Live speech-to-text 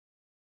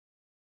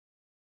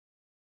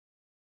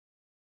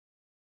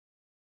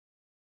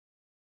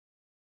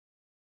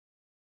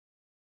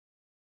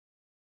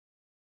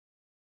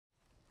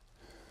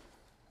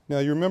Now,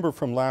 you remember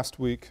from last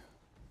week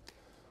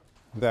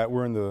that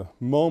we're in the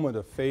moment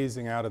of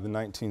phasing out of the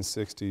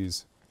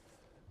 1960s,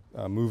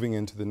 moving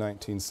into the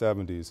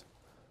 1970s.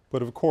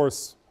 But of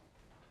course,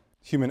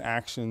 human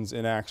actions,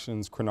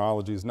 inactions,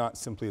 chronology is not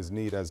simply as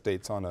neat as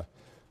dates on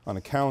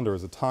a calendar,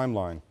 as a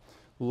timeline.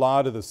 A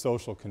lot of the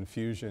social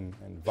confusion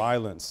and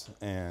violence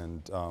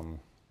and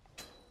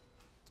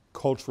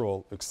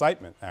cultural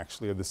excitement,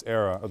 actually, of this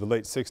era of the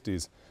late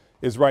 60s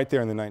is right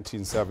there in the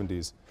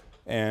 1970s.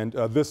 And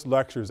this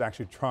lecture is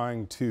actually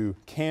trying to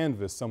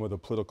canvass some of the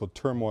political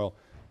turmoil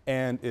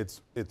and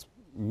its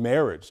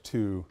marriage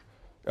to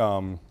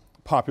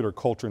popular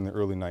culture in the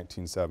early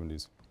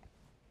 1970s.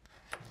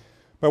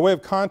 By way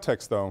of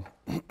context, though,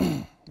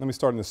 let me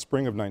start in the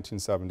spring of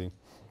 1970.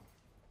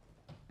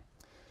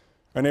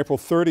 On April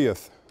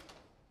 30th,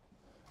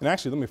 and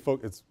actually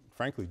it's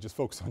frankly just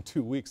focus on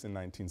 2 weeks in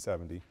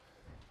 1970.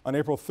 On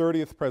April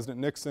 30th, President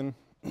Nixon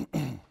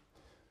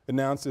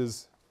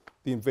announces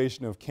the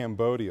invasion of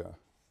Cambodia,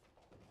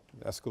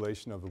 the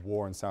escalation of the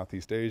war in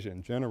Southeast Asia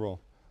in general,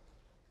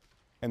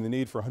 and the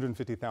need for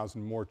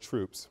 150,000 more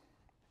troops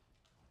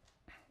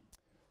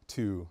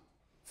to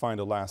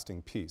find a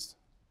lasting peace.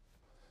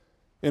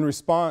 In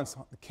response,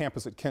 the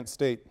campus at Kent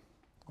State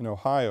in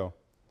Ohio,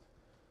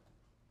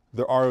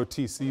 the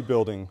ROTC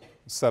building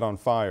set on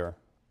fire.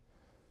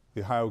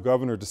 The Ohio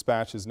governor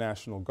dispatches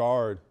National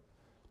Guard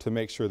to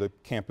make sure the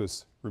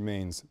campus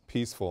remains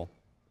peaceful.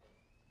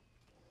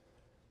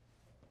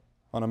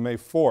 On May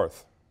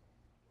 4th,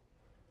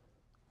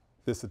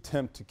 this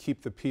attempt to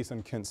keep the peace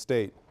on Kent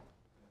State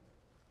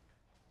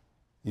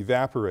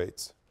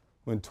evaporates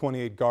when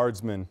 28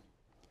 guardsmen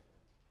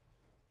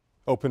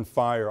open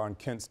fire on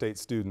Kent State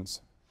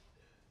students,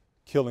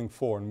 killing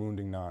 4 and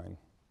wounding 9.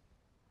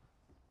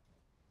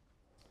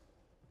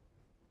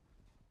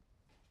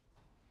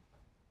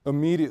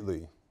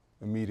 Immediately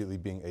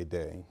being a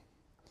day,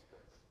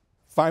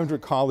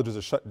 500 colleges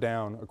are shut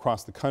down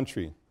across the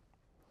country,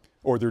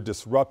 or they're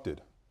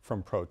disrupted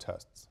from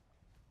protests.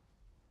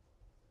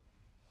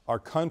 Our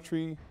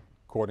country,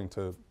 according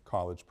to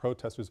college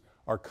protesters,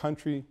 our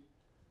country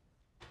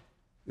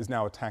is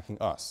now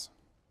attacking us.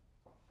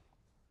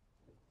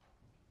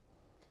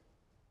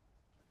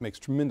 Makes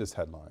tremendous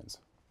headlines.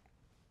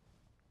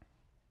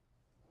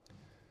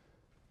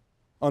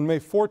 On May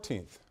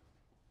 14th,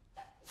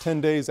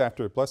 10 days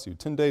after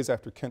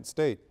Kent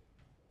State,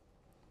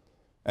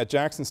 at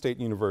Jackson State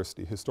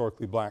University,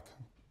 historically black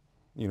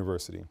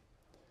university,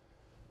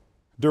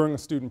 during a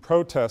student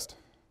protest,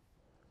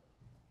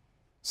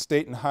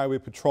 state and highway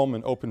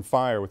patrolmen opened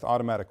fire with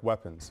automatic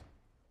weapons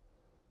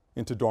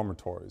into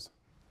dormitories.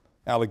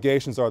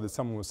 Allegations are that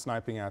someone was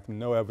sniping at them.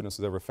 No evidence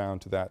was ever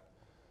found to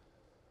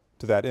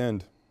that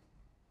end.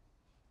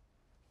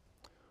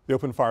 They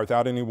opened fire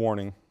without any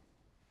warning,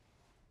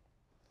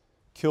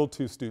 killed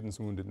 2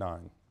 students, wounded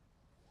 9.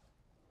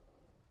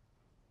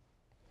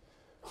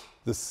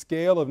 The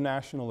scale of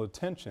national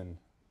attention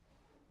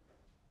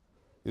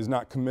is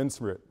not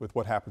commensurate with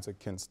what happens at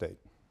Kent State.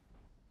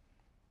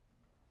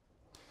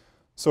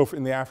 So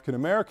in the African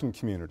American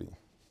community,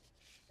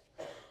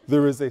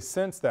 there is a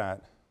sense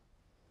that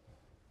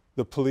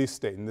the police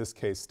state, in this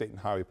case state and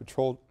highway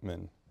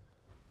patrolmen,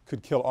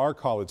 could kill our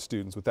college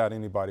students without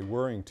anybody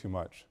worrying too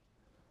much.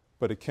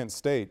 But at Kent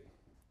State,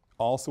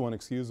 also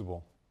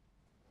inexcusable,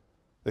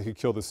 they could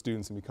kill the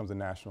students and it becomes a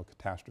national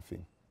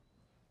catastrophe.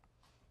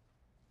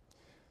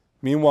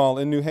 Meanwhile,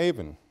 in New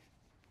Haven,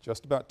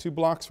 just about 2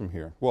 blocks from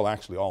here, well,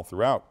 actually all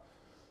throughout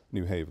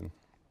New Haven,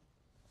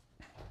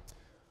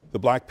 the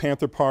Black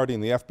Panther Party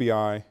and the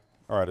FBI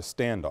are at a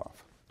standoff.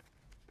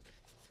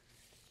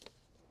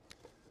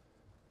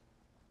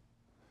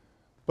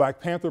 Black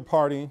Panther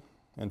Party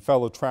and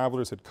fellow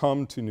travelers had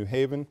come to New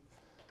Haven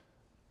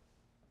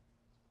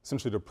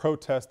essentially to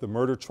protest the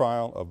murder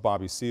trial of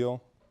Bobby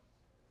Seale,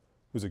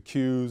 who's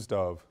accused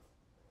of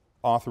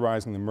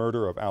authorizing the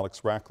murder of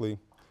Alex Rackley,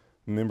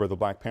 a member of the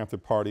Black Panther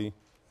Party,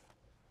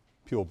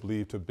 people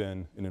believed to have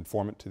been an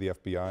informant to the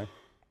FBI.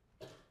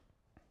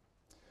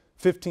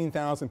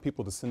 15,000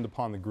 people descend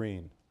upon the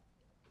green.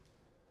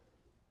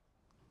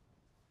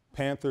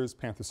 Panthers,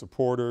 Panther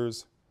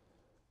supporters,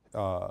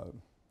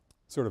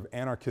 sort of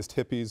anarchist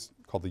hippies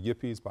called the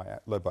Yippies,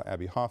 led by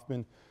Abby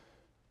Hoffman,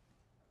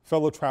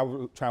 fellow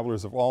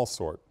travelers of all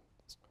sorts.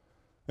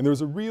 And there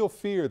was a real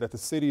fear that the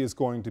city is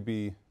going to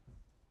be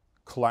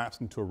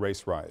collapsed into a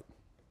race riot.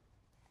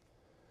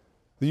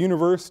 The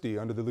university,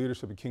 under the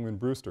leadership of Kingman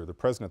Brewster, the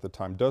president at the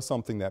time, does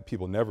something that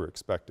people never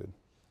expected,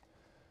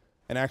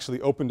 and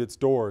actually opened its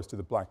doors to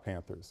the Black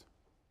Panthers.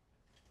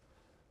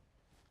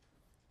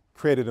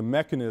 Created a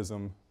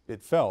mechanism,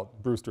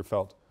 Brewster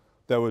felt,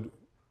 that would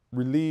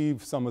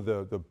relieve some of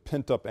the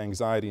pent-up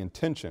anxiety and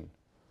tension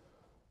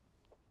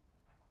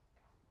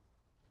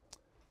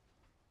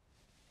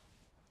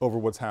over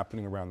what's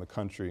happening around the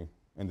country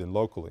and then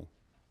locally.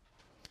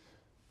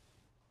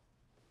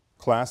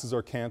 Classes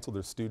are canceled,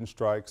 there's student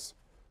strikes.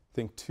 I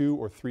think 2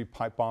 or 3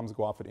 pipe bombs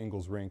go off at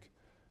Ingalls Rink.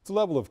 It's a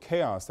level of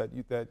chaos that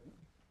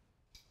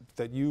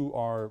you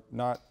are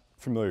not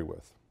familiar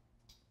with.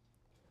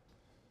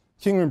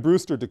 Kingman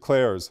Brewster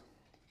declares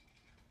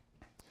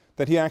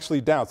that he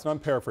actually doubts, and I'm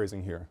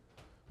paraphrasing here,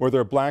 whether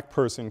a black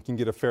person can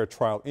get a fair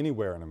trial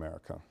anywhere in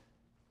America.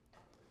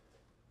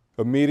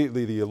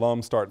 Immediately, the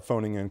alums start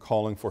phoning in,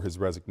 calling for his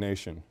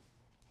resignation,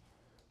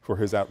 for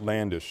his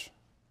outlandish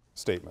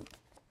statement.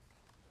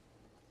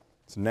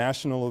 It's a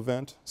national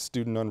event,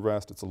 student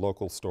unrest, it's a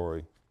local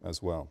story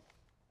as well.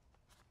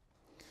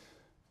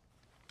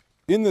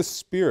 In this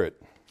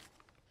spirit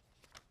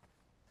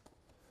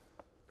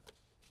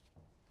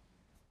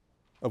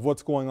of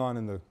what's going on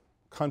in the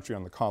country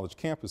on the college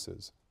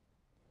campuses,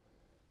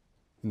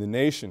 in the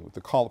nation with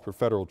the call for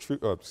federal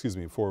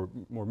for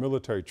more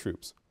military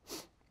troops,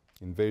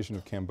 invasion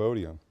of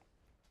Cambodia,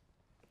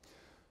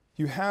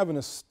 you have an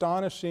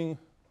astonishing,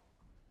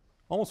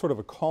 almost sort of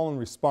a call and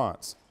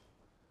response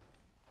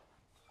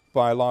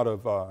by a lot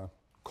of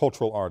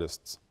cultural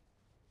artists.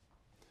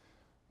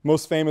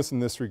 Most famous in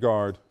this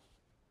regard,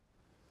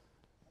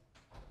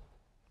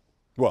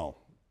 well,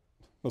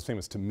 most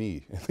famous to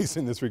me, at least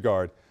in this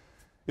regard,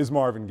 is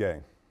Marvin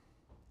Gaye.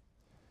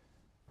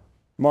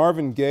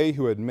 Marvin Gaye,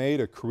 who had made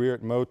a career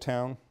at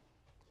Motown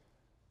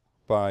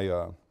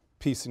by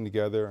piecing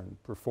together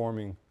and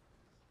performing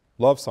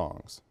love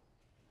songs,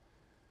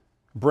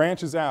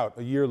 branches out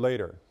a year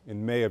later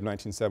in May of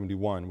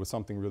 1971 with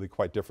something really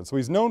quite different. So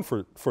he's known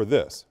for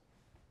this.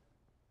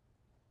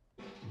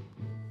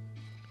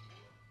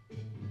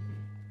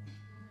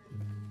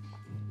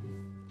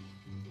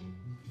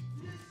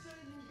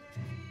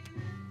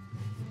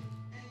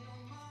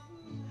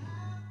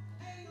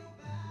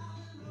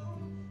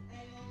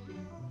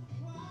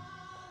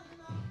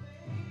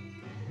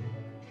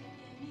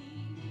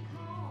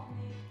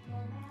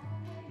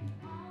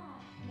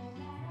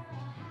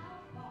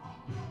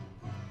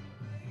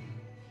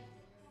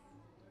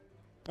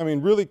 I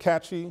mean, really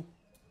catchy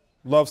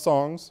love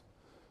songs,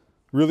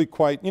 really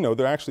quite, you know,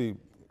 they're actually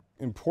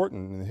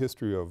important in the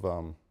history of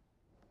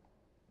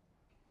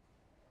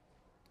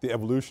the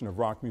evolution of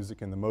rock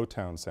music and the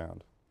Motown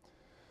sound.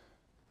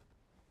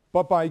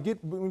 But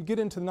when we get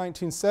into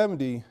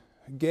 1970,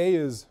 Gaye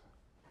is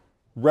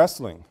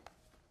wrestling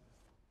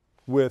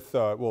with,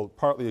 well,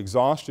 partly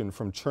exhaustion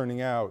from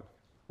churning out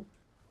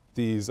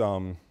these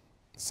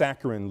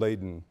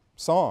saccharine-laden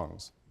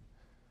songs.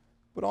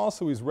 But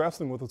also he's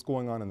wrestling with what's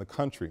going on in the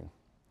country.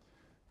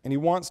 And he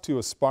wants to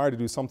aspire to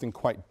do something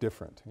quite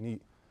different. And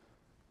he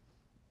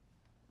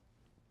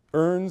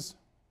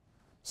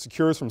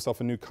secures for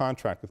himself a new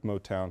contract with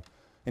Motown,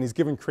 and he's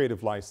given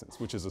creative license,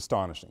 which is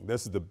astonishing.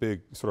 This is the big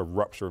sort of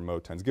rupture of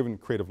Motown. He's given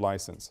creative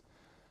license.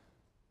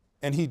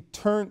 And he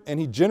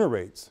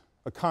generates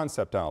a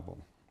concept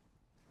album.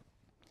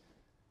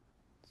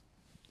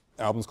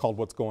 The album's called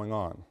What's Going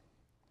On.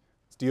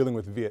 It's dealing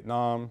with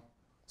Vietnam,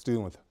 it's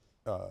dealing with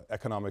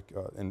economic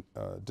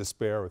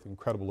despair with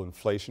incredible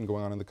inflation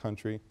going on in the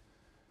country.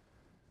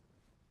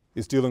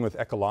 It's dealing with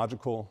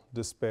ecological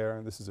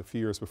despair. This is a few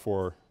years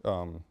before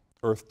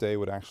Earth Day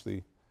would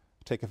actually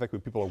take effect,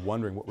 when people are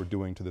wondering what we're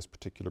doing to this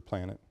particular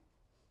planet.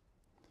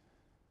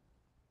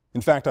 In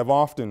fact, I've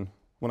often,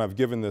 when I've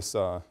given this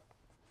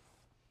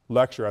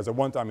lecture, I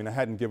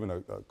hadn't given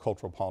a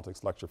cultural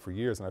politics lecture for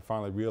years, and I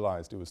finally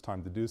realized it was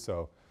time to do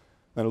so.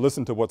 And I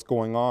listened to What's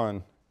Going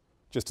On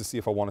just to see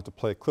if I wanted to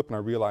play a clip, and I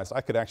realized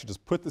I could actually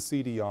just put the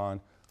CD on,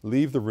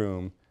 leave the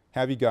room,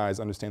 have you guys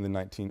understand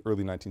the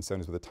early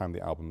 1970s by the time the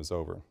album is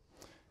over.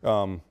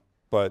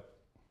 But,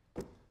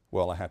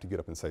 well, I have to get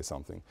up and say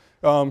something.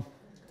 So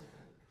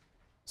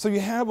you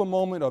have a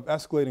moment of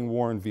escalating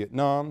war in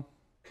Vietnam,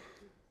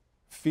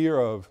 fear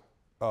of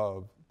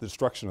the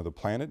destruction of the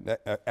planet,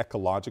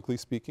 ecologically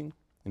speaking,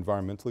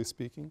 environmentally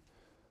speaking,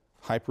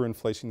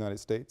 hyperinflation in the United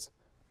States,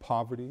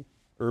 poverty,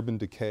 urban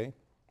decay.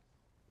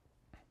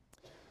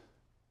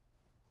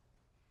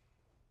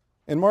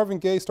 And Marvin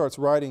Gaye starts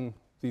writing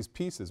these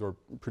pieces or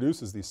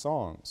produces these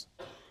songs.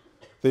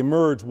 They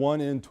merge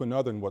one into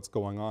another in what's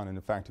going on. And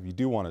in fact, if you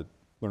do want to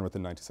learn what the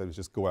 1970s,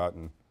 just go out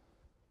and,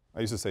 I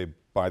used to say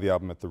buy the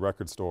album at the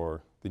record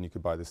store, then you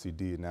could buy the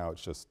CD, and now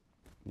it's just,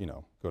 you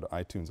know, go to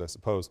iTunes, I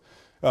suppose.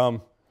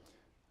 Although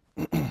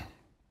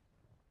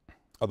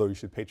you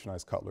should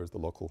patronize Cutler's, the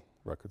local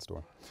record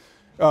store.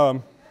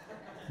 In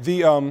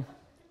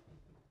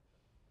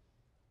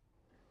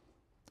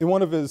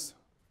one of his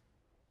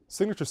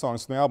signature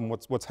songs from the album,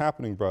 What's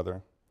Happening,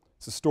 Brother?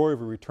 It's a story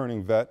of a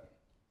returning vet,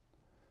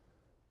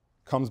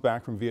 comes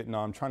back from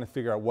Vietnam trying to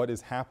figure out what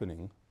is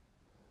happening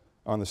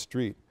on the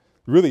street,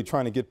 really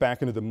trying to get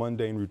back into the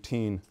mundane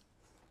routine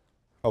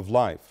of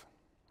life.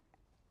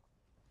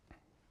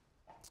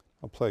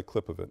 I'll play a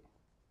clip of it.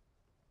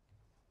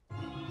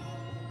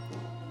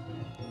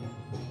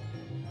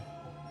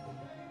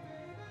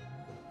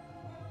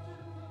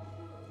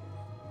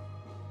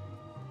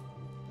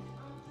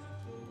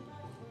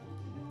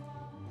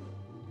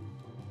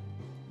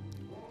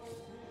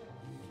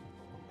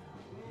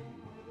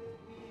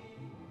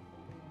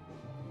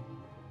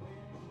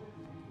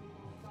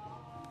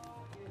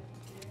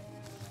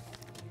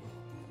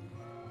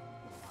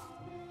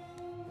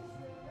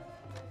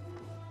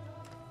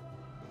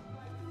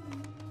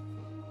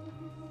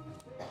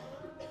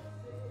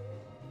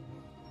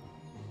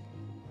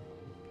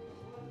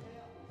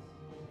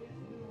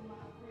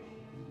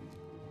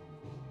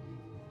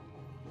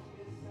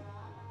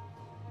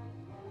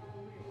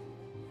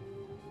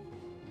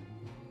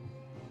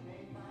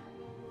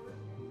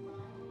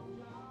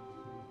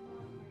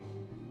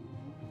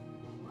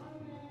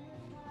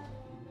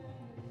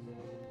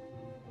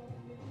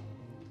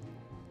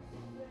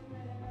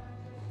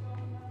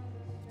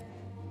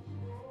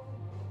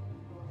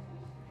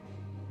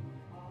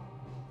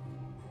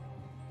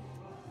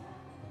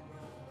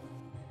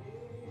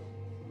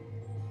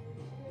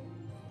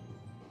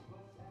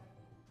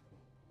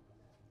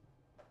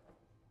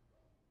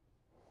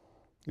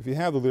 If you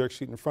have the lyric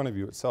sheet in front of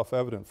you, it's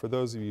self-evident. For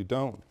those of you who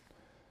don't,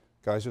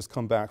 guy's just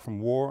come back from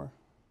war.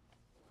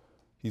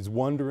 He's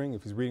wondering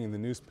if he's reading the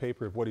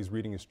newspaper if what he's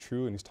reading is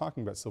true, and he's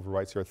talking about civil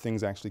rights here. Are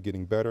things actually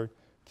getting better?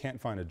 Can't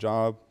find a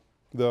job,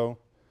 though.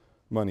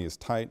 Money is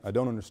tight. I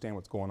don't understand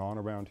what's going on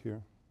around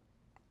here.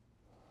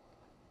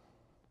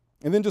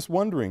 And then just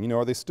wondering, you know,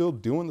 are they still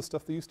doing the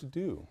stuff they used to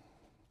do?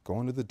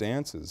 Going to the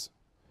dances?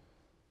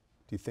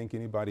 Do you think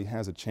anybody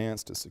has a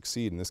chance to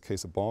succeed, in this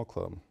case a ball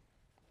club?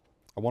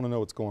 I want to know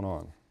what's going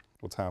on,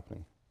 what's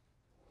happening.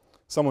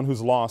 Someone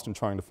who's lost and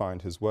trying to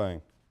find his way.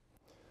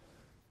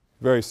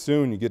 Very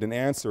soon you get an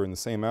answer in the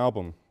same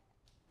album,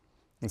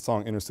 in the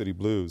song Inner City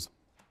Blues,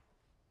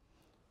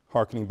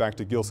 hearkening back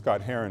to Gil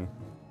Scott-Heron,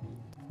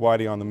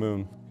 Whitey on the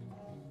Moon.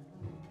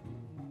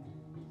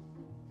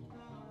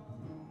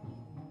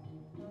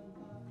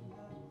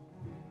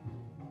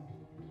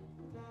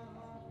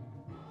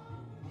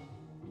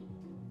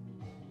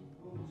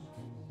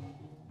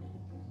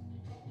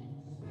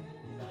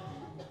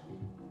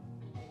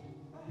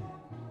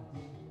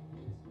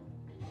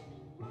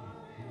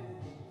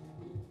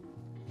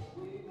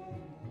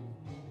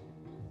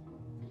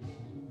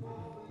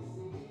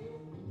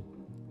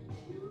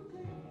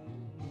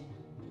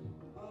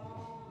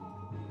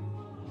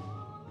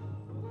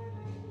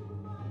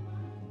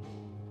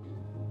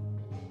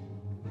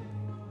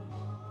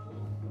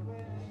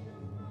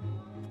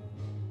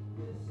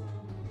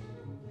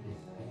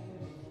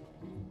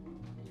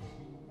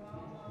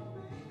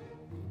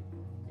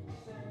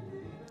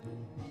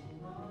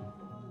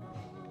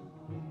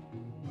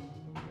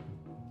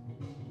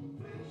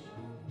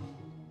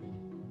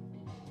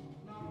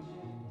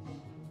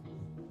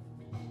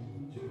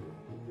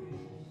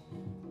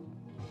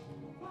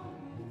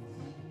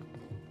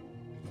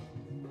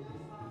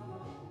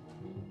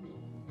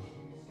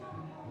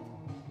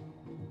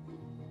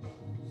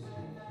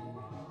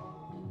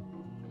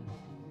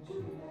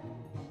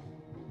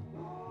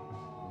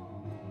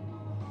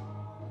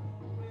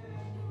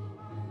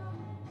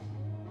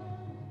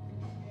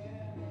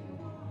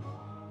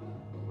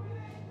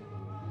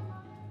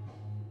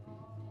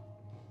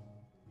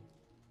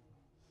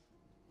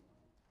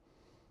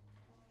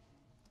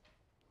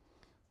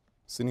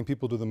 Sending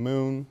people to the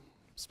moon,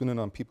 spending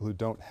it on people who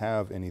don't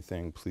have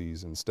anything,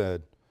 please,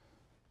 instead.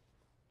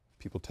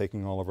 People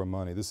taking all of our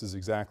money. This is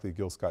exactly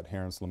Gil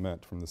Scott-Heron's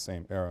lament from the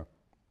same era.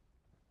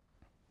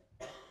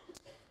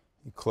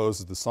 He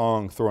closes the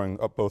song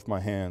throwing up both my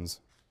hands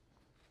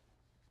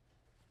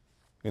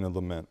in a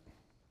lament.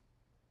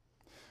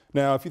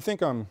 Now, if you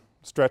think I'm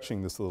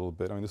stretching this a little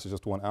bit, I mean, this is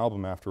just one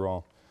album after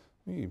all,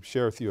 let me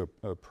share with you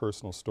a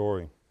personal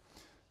story.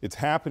 It's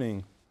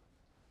happening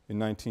in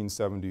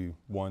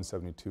 1971,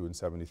 72, and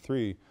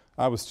 73.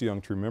 I was too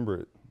young to remember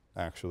it,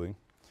 actually.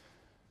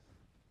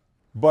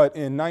 But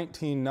in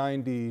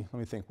 1990, let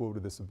me think, what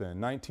would this have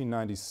been?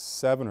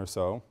 1997 or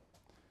so,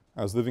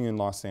 I was living in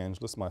Los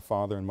Angeles. My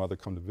father and mother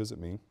come to visit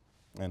me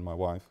and my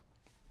wife.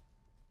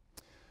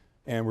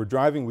 And we're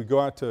driving, we go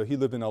out to, he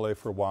lived in LA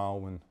for a while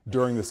when,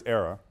 during this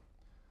era,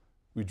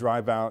 we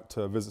drive out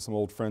to visit some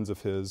old friends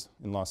of his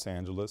in Los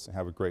Angeles and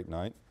have a great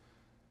night.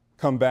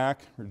 Come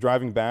back, we're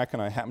driving back,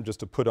 and I happen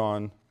just to put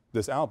on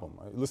this album.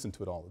 I listened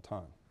to it all the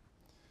time.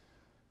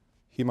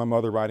 He and my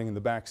mother riding in the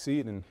back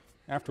seat, and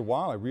after a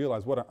while I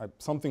realized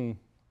something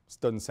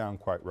doesn't sound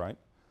quite right.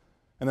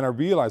 And then I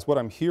realized what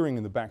I'm hearing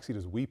in the back seat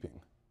is weeping.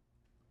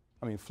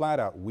 I mean,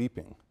 flat out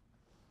weeping.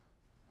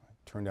 I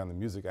turn down the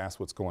music, ask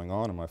what's going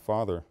on, and my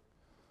father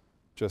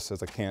just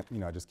says, I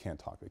just can't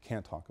talk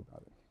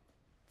about it.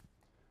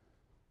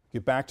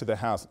 Get back to the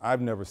house.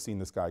 I've never seen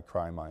this guy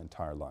cry in my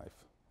entire life.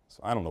 So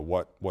I don't know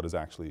what has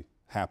actually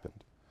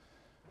happened.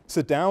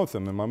 Sit down with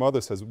him, and my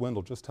mother says,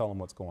 Wendell, just tell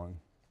him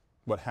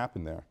what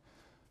happened there.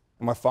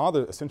 And my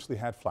father essentially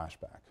had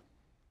flashback.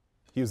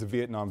 He was a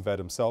Vietnam vet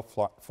himself,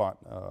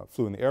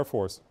 flew in the Air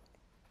Force.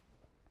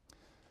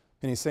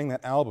 And he sang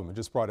that album. It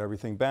just brought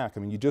everything back. I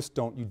mean, you just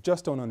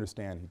don't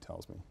understand, he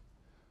tells me,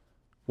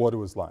 what it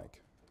was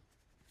like.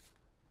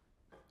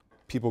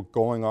 People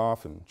going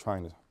off and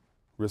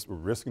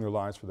risking their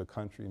lives for the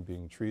country and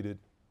being treated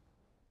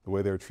the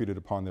way they were treated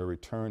upon their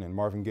return. And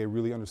Marvin Gaye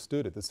really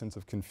understood it, the sense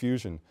of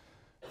confusion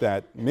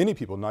that many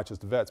people, not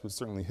just vets, but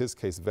certainly in his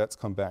case, vets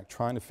come back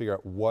trying to figure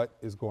out what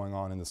is going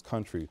on in this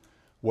country.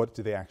 What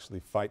do they actually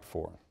fight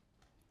for?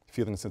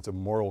 Feeling a sense of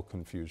moral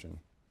confusion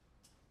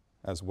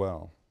as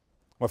well.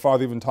 My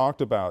father even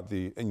talked about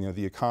the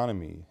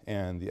economy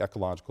and the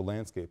ecological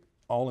landscape,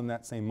 all in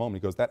that same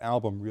moment. He goes, that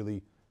album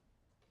really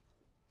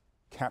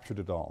captured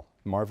it all.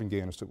 Marvin Gaye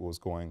understood what was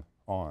going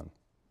on.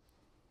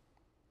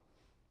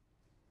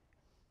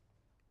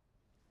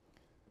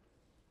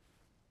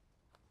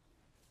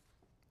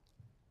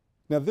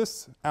 Now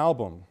this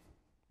album,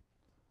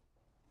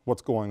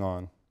 What's Going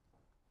On,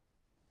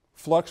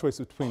 fluctuates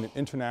between an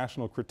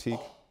international critique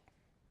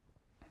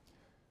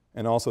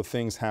and also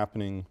things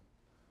happening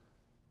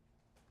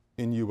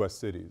in US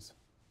cities.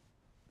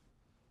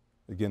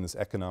 Again, this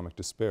economic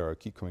despair, I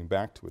keep coming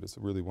back to it. It's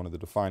really one of the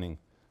defining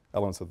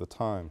elements of the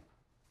time.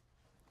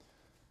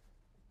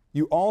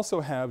 You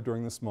also have,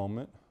 during this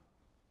moment,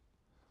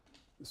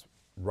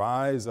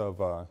 rise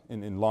of,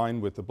 in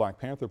line with the Black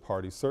Panther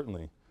Party,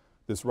 certainly,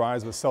 this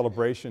rise of a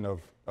celebration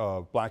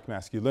of black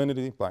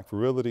masculinity, black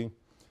virility,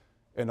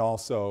 and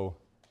also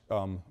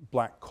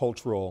black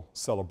cultural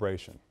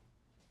celebration.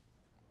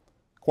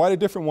 Quite a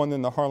different one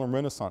than the Harlem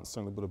Renaissance,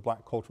 certainly, but a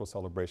black cultural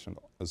celebration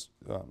is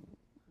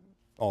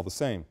all the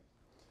same.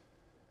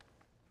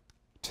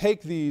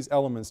 Take these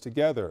elements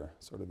together,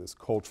 sort of this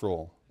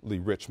culturally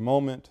rich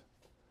moment,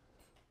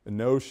 the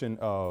notion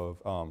of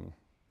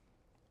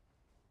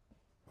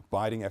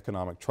abiding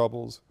economic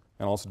troubles,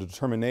 and also the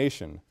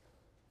determination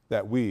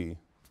that we,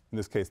 in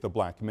this case the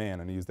black man,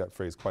 and I use that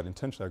phrase quite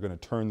intentionally, are going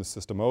to turn the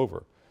system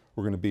over.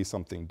 We're going to be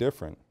something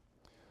different.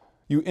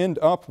 You end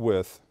up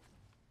with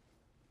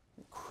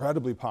an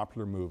incredibly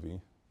popular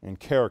movie and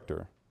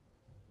character.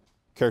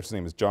 The character's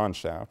name is John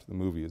Shaft. The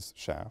movie is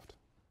Shaft.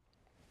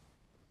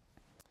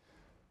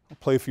 I'll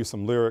play for you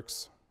some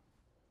lyrics,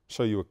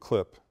 show you a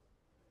clip,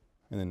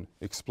 and then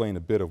explain a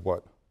bit of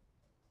what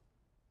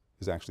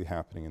is actually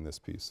happening in this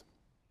piece.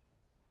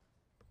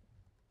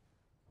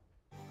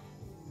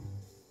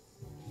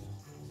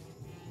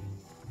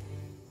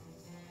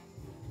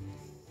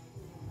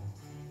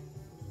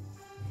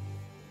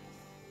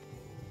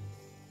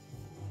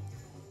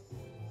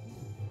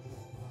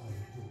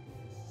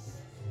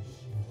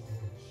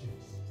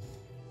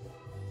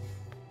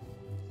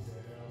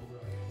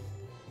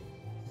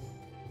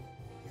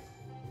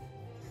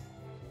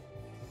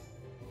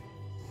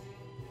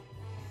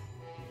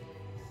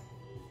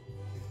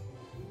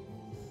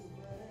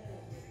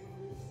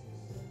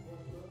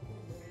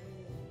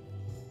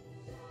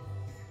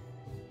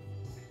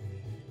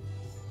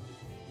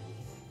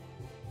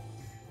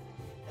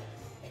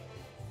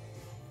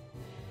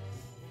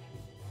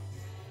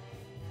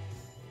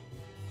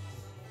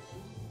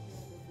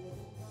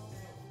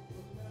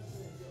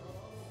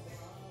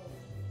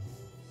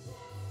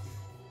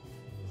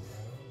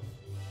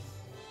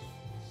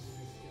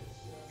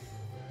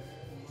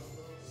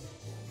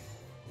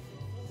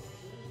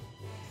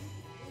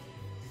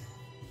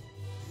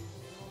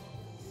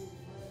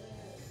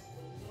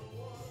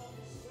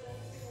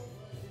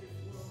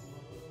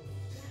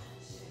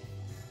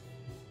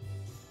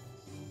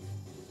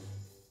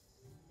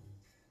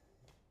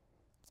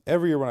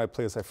 Every year when I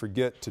play this, I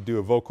forget to do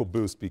a vocal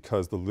boost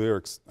because the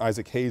lyrics,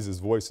 Isaac Hayes'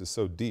 voice is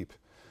so deep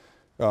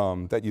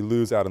that you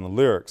lose out on the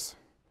lyrics.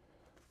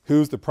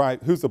 Who's the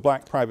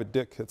black private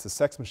dick that's a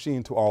sex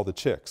machine to all the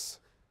chicks?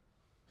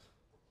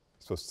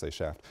 Supposed to say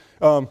Shaft.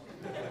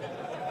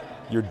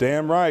 You're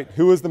damn right.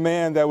 Who is the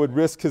man that would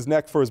risk his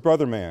neck for his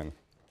brother man?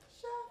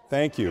 Shaft.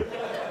 Thank you.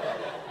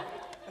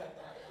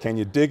 Can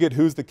you dig it?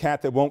 Who's the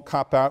cat that won't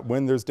cop out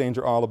when there's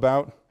danger all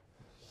about?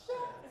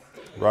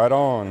 Shaft. Right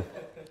on.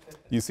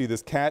 You see,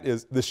 this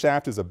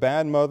Shaft is a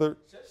bad mother,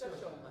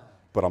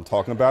 but I'm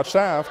talking about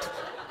Shaft.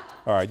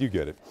 All right, you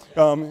get it.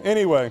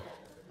 Anyway,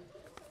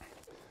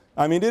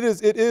 I mean, it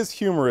is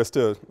humorous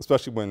to,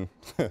 especially when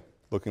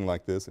looking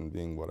like this and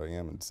being what I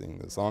am and singing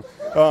this song.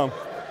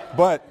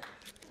 But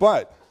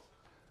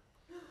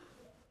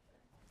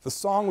the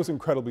song was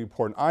incredibly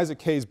important.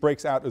 Isaac Hayes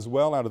breaks out as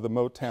well out of the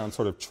Motown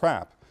sort of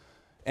trap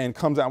and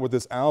comes out with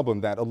this album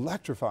that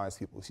electrifies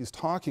people. He's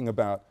talking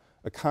about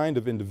a kind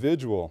of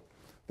individual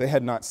they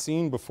had not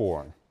seen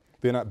before.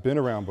 They had not been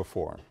around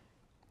before.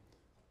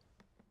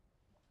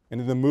 And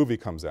then the movie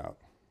comes out.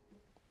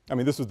 I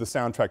mean, this was the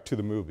soundtrack to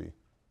the movie.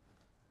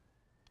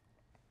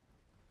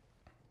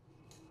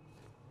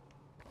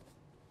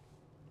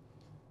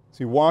 So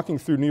you're walking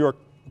through New York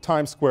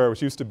Times Square,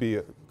 which used to be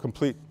a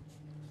complete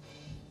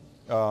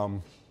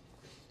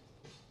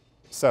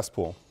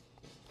cesspool.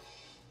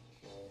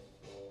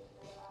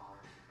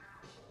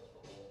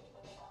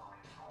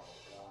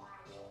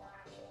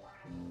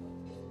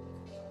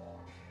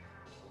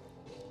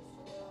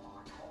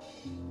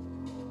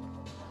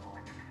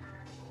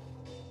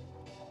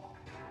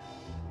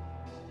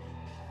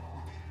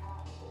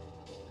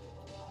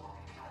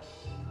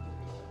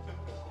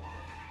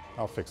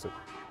 I'll fix it.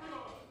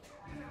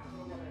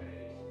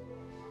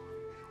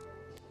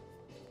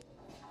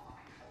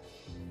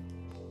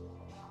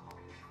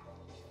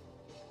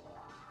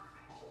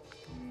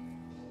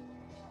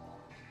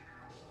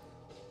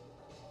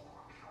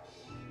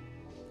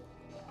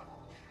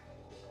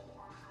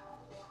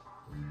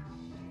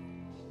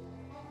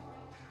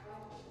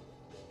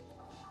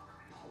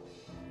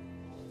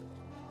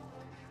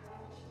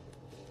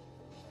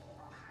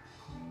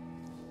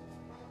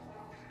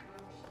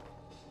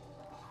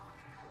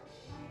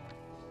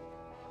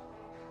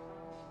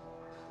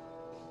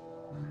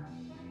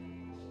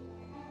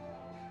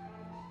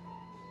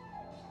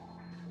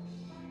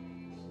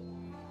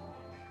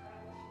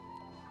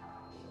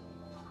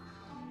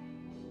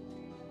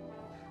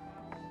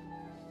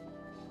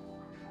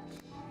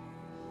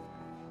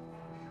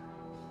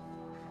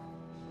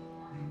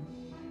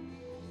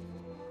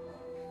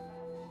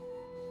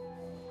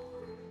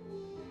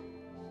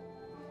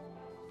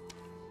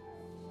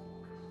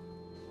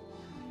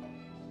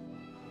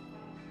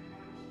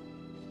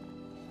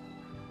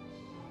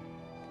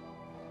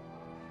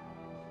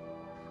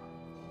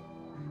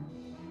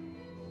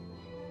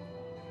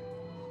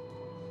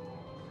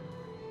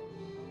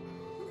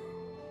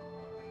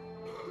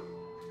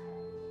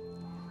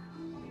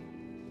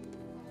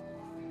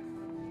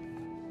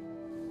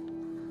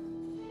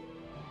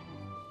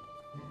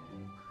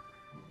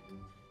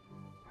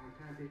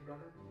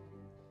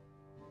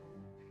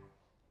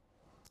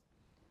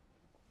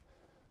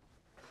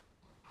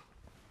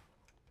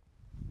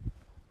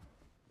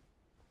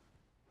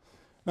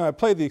 Now, I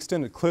played the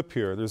extended clip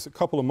here. There's a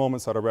couple of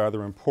moments that are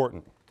rather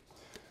important.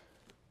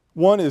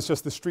 One is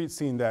just the street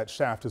scene that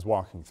Shaft is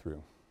walking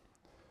through.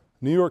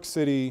 New York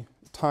City,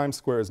 Times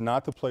Square is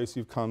not the place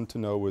you've come to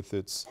know with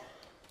its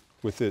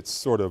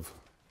sort of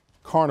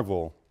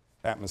carnival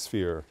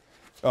atmosphere.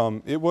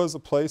 It was a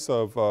place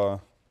of,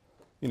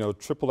 you know,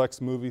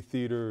 XXX movie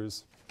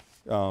theaters,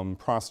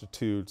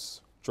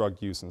 prostitutes,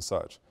 drug use and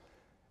such.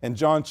 And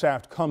John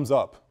Shaft comes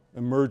up,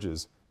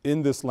 emerges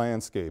in this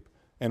landscape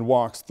and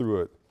walks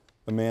through it,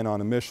 a man on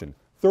a mission.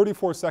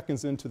 34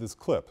 seconds into this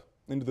clip,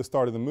 into the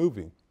start of the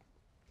movie.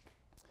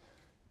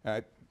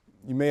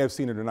 You may have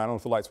seen it, and I don't know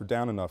if the lights were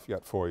down enough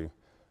yet for you,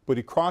 but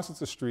he crosses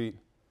the street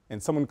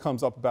and someone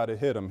comes up about to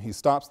hit him. He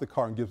stops the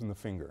car and gives him the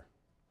finger.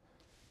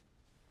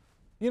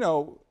 You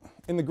know,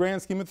 in the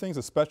grand scheme of things,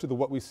 especially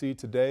what we see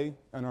today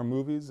in our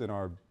movies and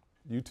our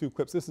YouTube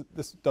clips,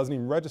 this doesn't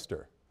even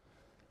register.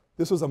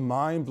 This was a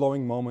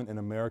mind-blowing moment in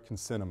American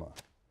cinema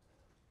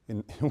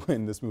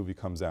when this movie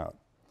comes out.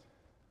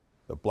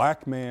 The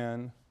black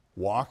man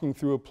walking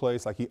through a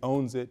place like he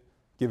owns it,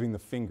 giving the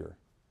finger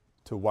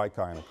to a white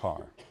guy in a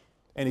car.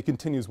 And he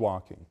continues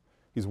walking.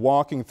 He's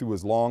walking through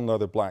his long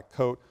leather black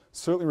coat,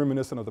 certainly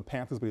reminiscent of the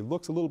Panthers, but he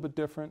looks a little bit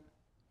different.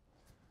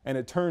 And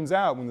it turns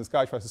out, when this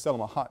guy tries to sell him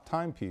a hot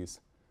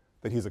timepiece,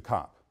 that he's a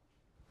cop.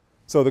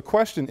 So the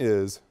question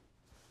is,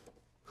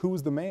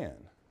 who's the man?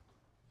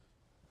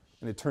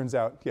 And it turns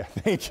out, yeah,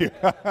 thank you.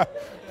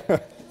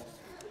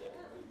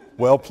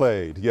 Well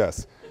played,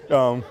 yes.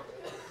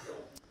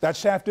 That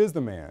Shaft is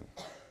the man.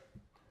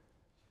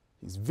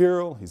 He's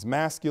virile, he's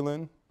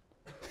masculine.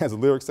 As the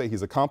lyrics say,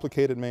 he's a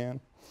complicated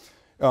man.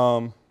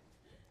 And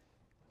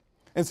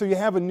so you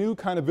have a new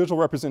kind of visual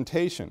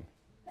representation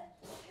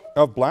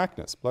of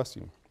blackness, bless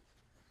you.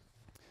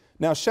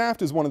 Now,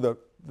 Shaft is one of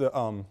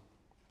the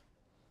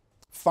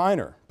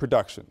finer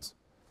productions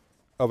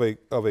of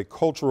a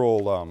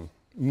cultural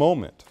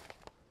moment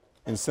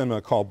in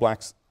cinema called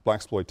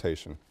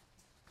Blaxploitation.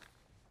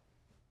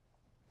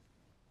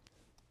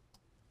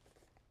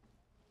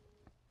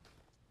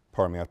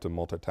 Pardon me, I have to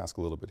multitask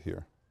a little bit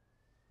here.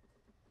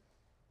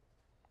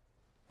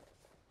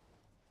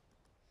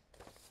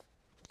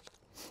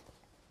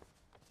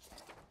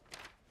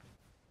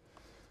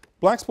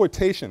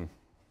 Blaxploitation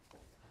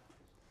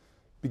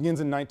begins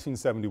in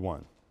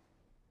 1971.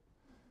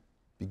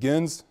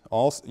 Begins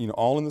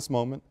all in this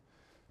moment.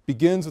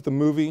 Begins with a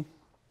movie,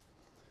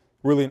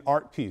 really an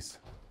art piece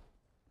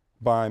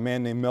by a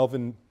man named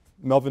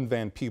Melvin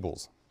Van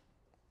Peebles.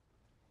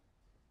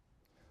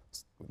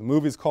 The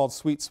movie is called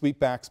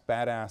Sweetback's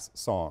Badasssss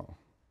Song.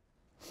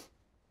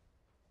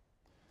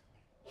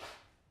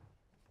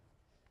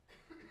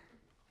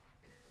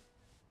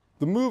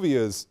 The movie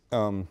is,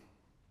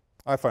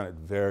 I find it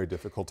very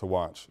difficult to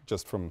watch,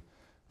 just from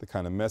the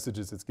kind of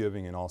messages it's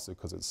giving and also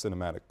because of its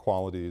cinematic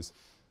qualities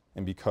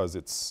and because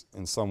it's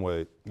in some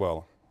way,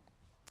 well,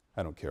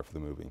 I don't care for the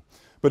movie.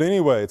 But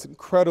anyway, it's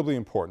incredibly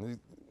important.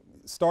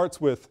 It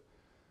starts with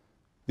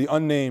the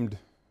unnamed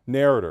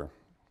narrator,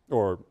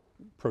 or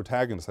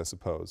protagonist, I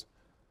suppose,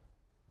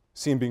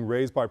 seen being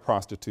raised by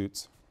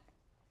prostitutes.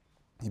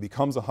 He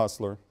becomes a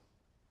hustler.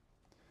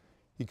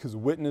 He gives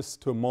witness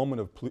to a moment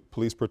of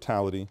police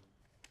brutality.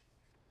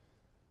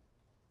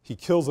 He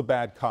kills a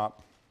bad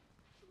cop.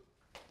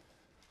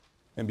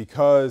 And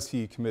because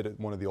he committed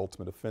one of the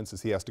ultimate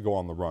offenses, he has to go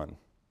on the run.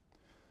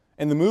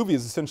 And the movie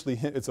is essentially,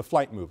 it's a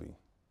flight movie.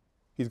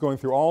 He's going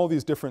through all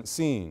these different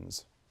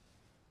scenes,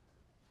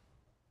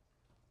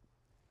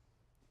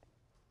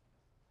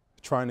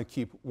 trying to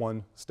keep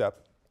one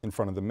step in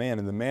front of the man.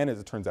 And the man, as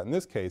it turns out in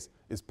this case,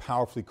 is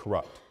powerfully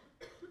corrupt.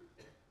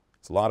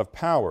 It's a lot of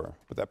power,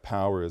 but that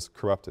power has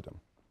corrupted him.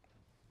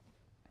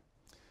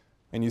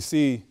 And you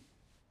see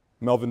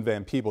Melvin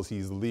Van Peebles,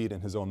 he's the lead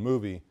in his own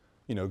movie,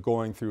 you know,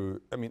 going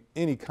through, I mean,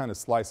 any kind of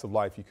slice of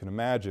life you can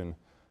imagine,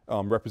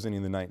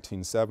 representing the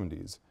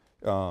 1970s.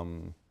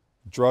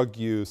 Drug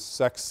use,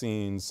 sex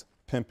scenes,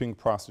 pimping,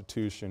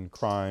 prostitution,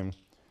 crime,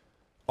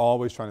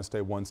 always trying to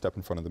stay one step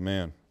in front of the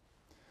man.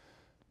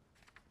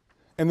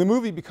 And the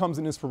movie becomes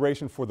an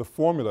inspiration for the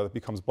formula that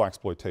becomes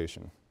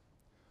Blaxploitation.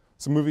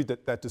 It's a movie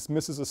that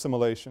dismisses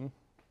assimilation,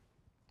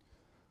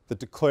 that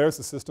declares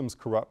the system's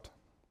corrupt.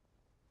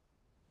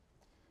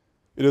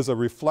 It is a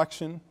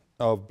reflection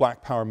of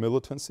black power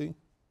militancy.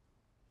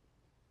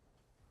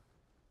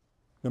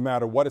 No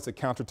matter what, it's a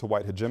counter to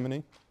white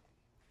hegemony.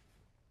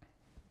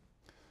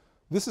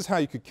 This is how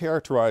you could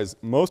characterize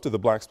most of the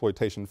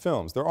Blaxploitation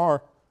films. There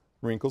are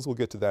wrinkles, we'll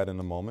get to that in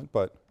a moment,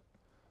 but I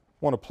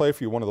want to play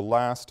for you one of the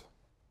last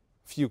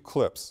few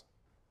clips.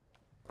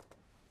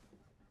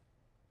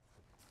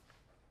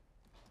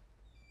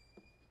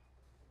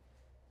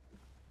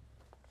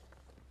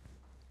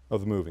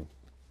 Of the movie.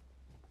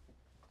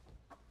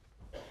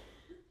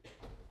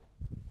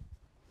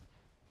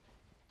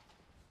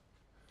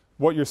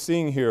 What you're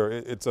seeing here,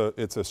 it's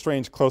a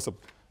strange close-up,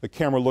 the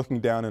camera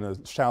looking down in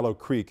a shallow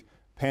creek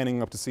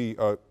panning up to see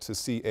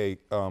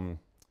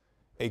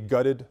a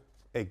gutted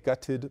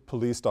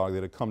police dog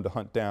that had come to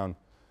hunt down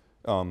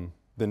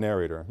the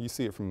narrator. You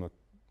see it from a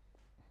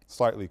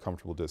slightly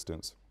comfortable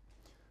distance.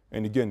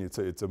 And again,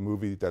 it's a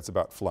movie that's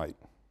about flight.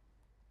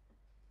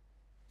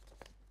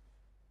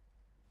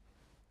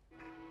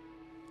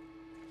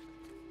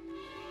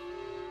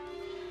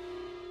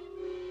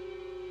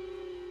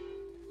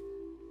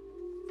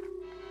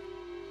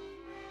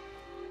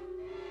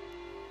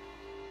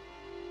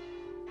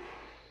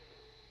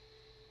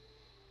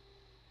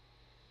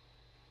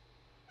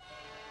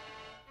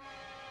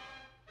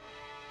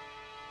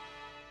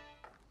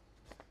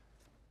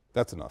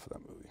 That's enough of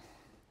that movie.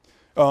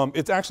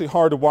 It's actually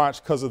hard to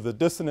watch because of the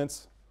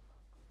dissonance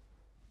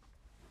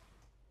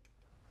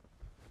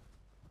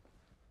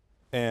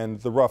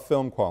and the rough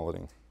film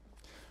quality.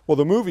 Well,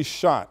 the movie's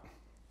shot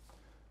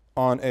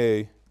on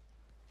a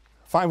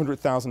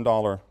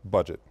 $500,000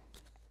 budget.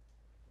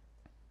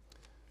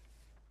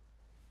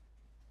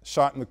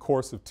 Shot in the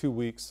course of 2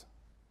 weeks.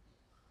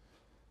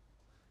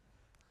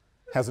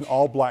 Has an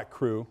all-black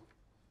crew.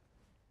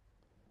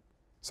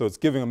 So it's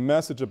giving a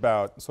message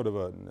about sort of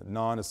a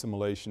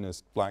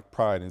non-assimilationist black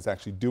pride, and it's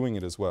actually doing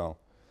it as well.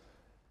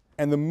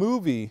 And the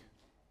movie,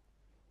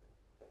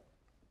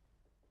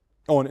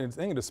 and I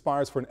think it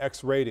aspires for an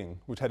X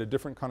rating, which had a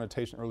different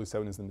connotation in the early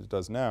 70s than it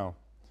does now,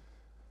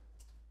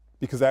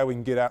 because that we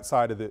can get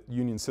outside of the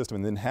union system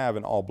and then have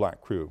an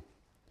all-black crew.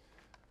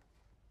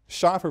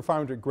 Shot for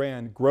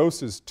 $500,000,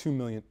 grosses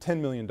 $10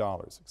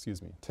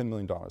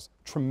 million.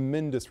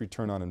 Tremendous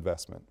return on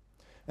investment.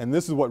 And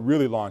this is what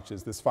really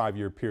launches this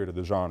 5-year period of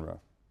the genre.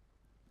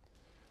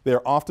 They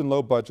are often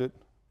low budget,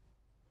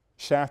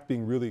 Shaft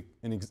being really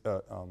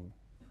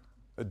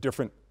a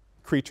different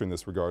creature in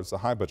this regard. It's a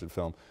high budget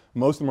film.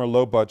 Most of them are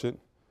low budget.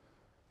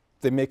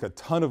 They make a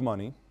ton of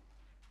money.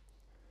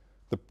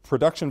 The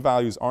production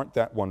values aren't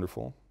that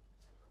wonderful.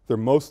 They're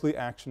mostly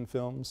action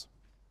films.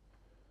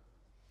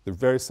 They're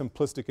very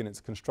simplistic in its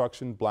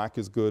construction. Black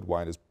is good,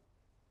 white is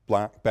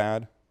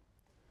bad.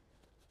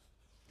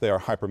 They are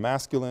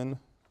hypermasculine,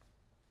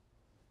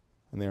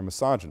 and they are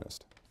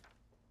misogynist.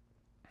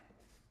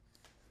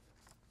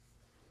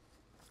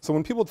 So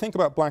when people think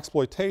about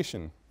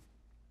blaxploitation,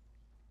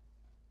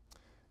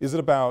 is it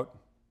about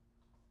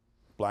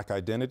black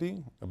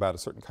identity, about a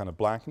certain kind of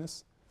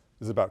blackness?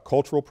 Is it about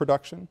cultural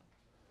production?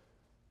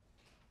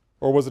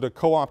 Or was it a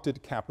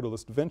co-opted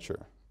capitalist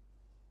venture?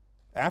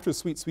 After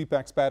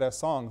Sweetback's Badasssss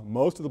song,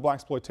 most of the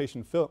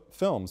blaxploitation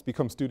films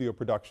become studio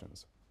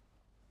productions.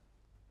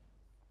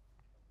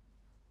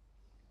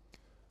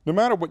 No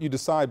matter what you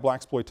decide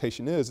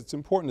blaxploitation is, it's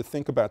important to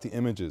think about the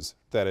images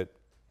that it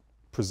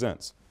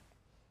presents.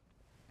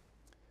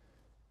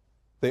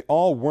 They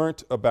all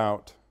weren't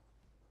about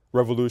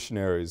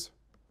revolutionaries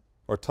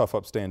or tough,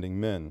 upstanding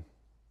men.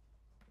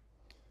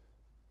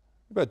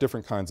 About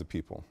different kinds of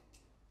people.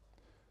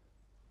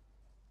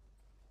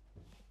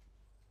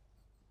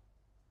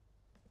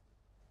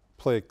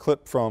 Play a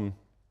clip from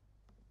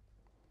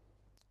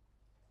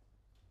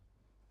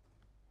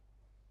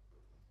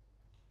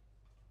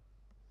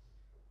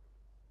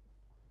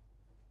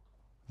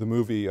the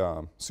movie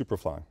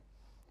Superfly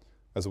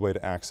as a way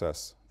to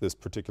access this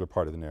particular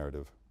part of the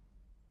narrative.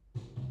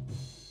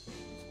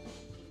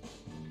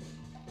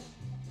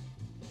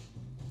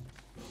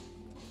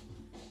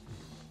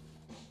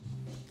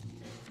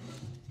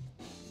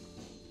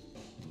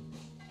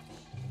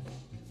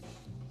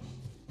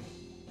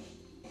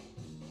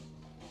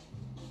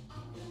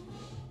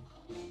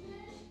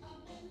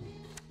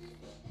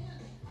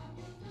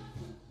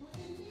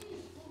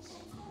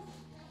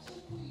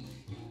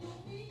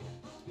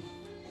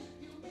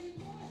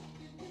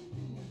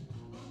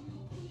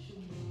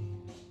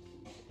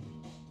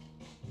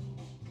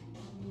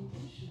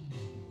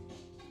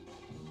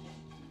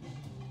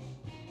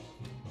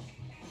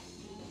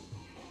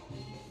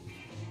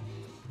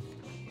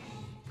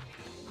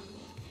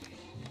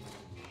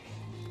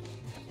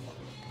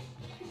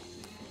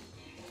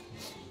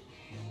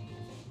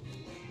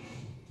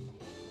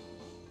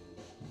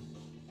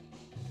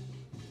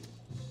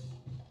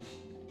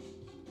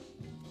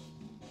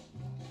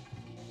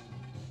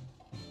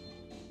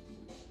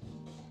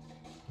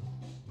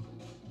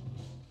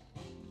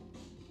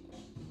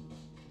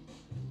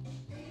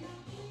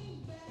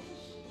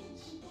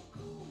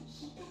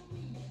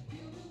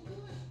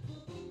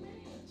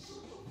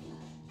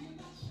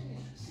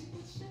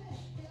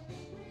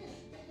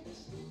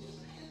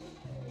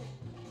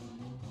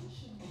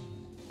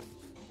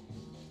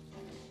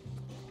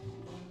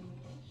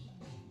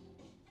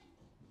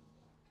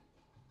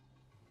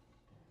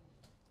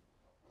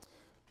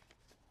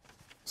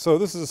 So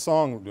this is a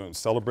song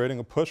celebrating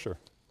a pusher.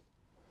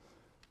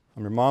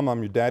 I'm your mama,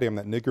 I'm your daddy, I'm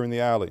that nigger in the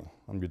alley.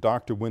 I'm your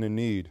doctor when in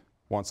need.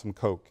 Want some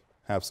coke,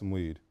 have some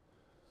weed.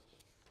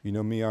 You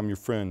know me, I'm your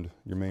friend,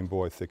 your main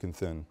boy, thick and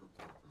thin.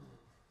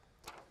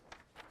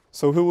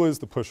 So who is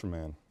the pusher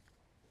man?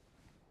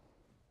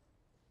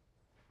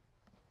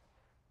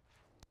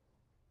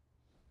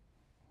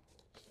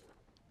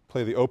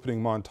 Play the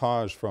opening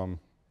montage from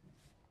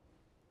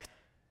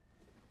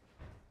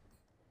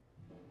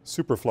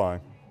Superfly.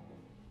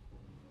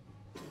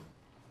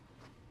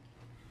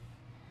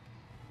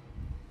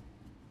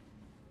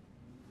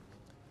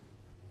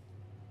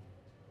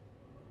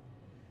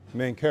 The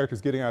main character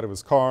is getting out of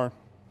his car.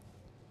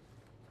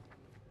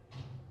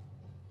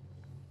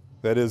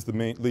 That is the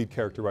main lead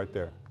character right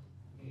there.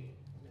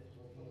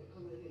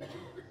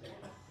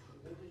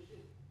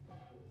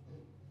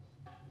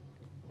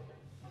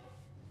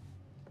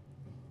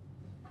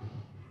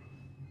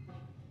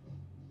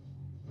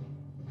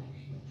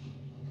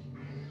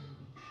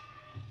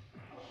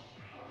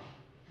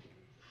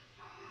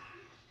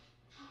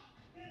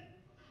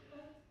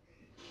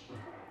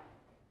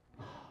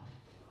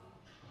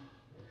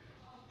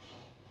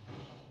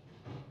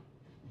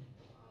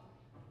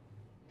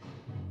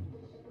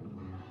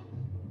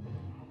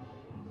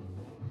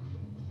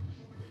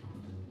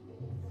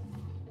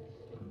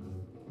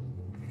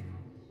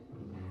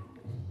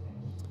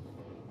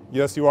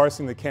 Yes, you are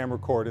seeing the camera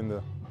cord in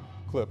the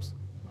clips.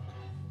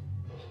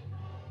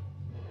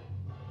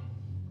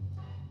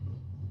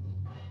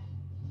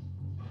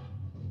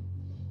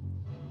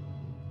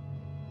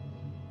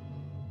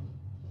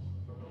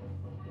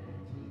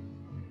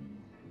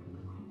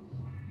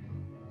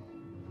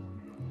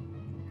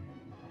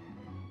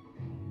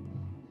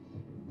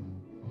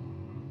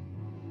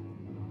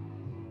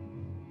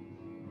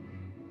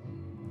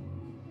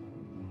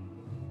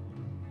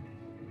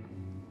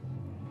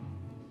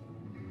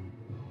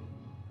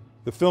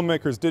 The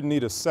filmmakers didn't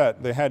need a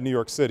set. They had New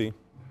York City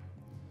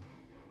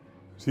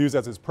to use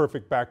as its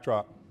perfect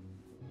backdrop.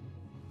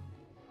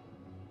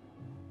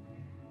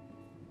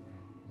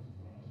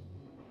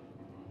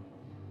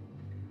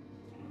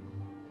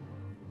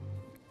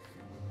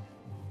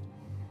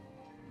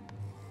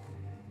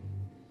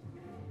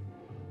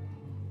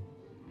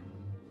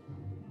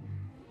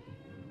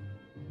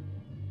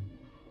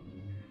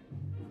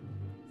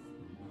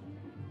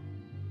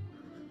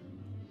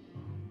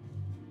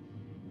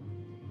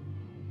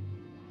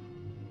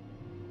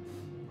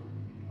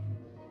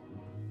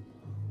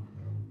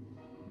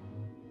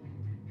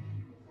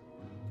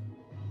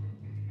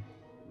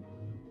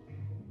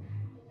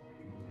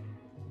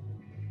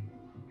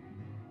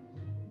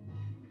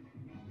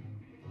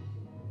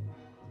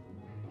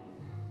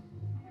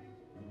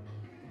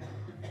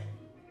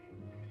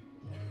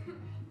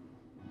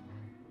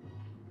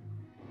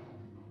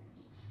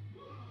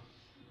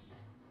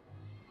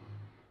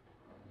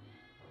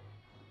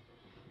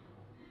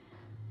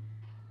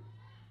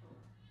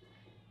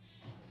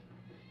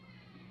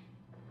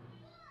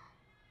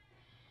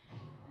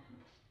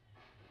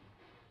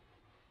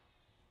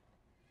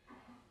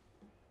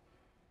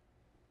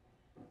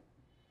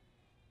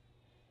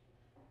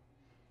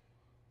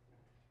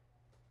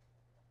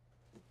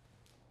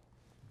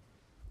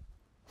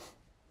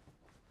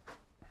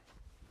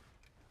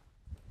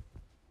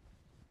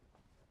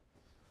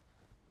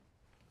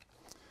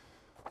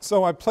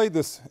 So I played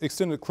this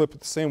extended clip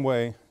the same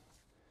way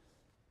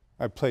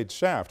I played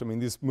Shaft. I mean,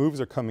 these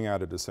movies are coming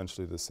out at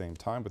essentially the same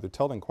time, but they're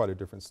telling quite a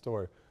different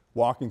story.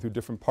 Walking through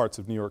different parts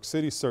of New York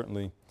City,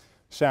 certainly.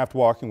 Shaft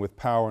walking with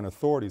power and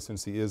authority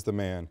since he is the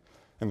man,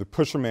 and the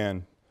pusher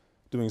man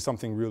doing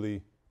something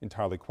really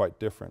entirely quite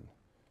different.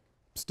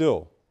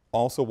 Still,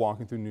 also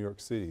walking through New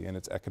York City and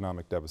its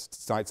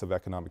sites of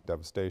economic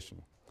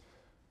devastation.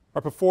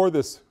 Right before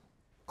this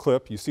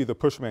clip, you see the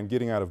pusher man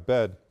getting out of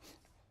bed.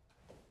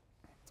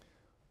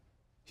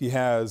 He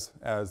has,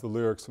 as the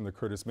lyrics from the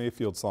Curtis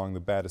Mayfield song,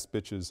 the baddest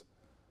bitches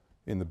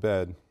in the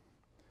bed,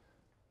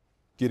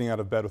 getting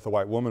out of bed with a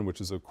white woman, which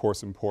is of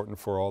course important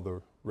for all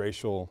the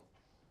racial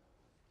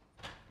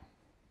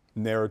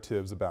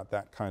narratives about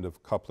that kind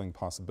of coupling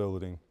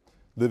possibility,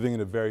 living in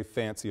a very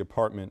fancy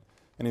apartment,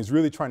 and he's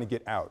really trying to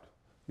get out.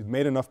 He's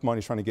made enough money,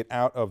 he's trying to get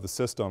out of the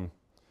system,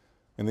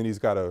 and then he's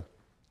got to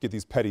get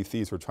these petty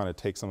thieves who are trying to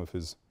take some of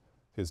his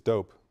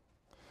dope.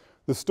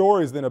 The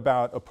story is then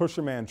about a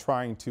pusher man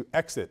trying to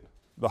exit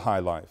the high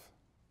life.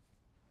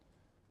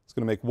 He's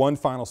going to make one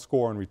final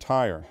score and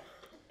retire.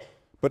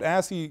 But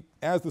as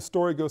the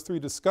story goes through, he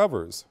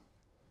discovers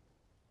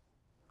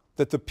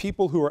that the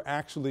people who are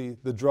actually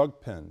the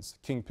drug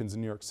kingpins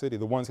in New York City,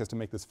 the ones he has to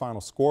make this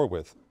final score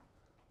with,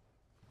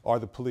 are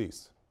the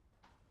police.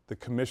 The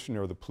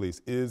commissioner of the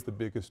police is the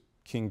biggest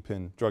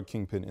drug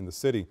kingpin in the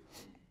city.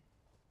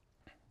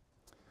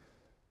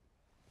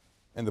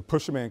 And the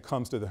pusher man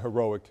comes to the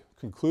heroic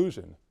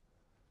conclusion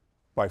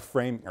by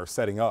framing or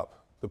setting up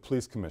the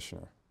police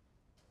commissioner.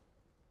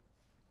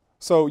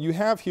 So you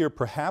have here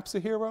perhaps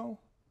a hero,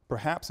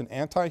 perhaps an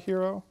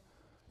anti-hero.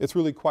 It's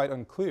really quite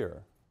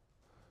unclear.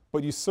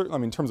 But you certainly, I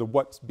mean, in terms of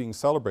what's being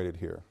celebrated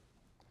here.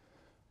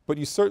 But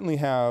you certainly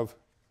have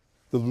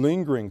the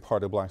lingering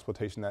part of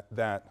Blaxploitation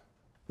that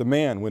the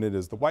man, when it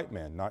is the white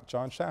man, not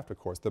John Shaft, of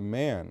course, the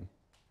man,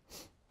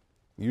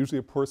 usually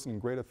a person in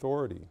great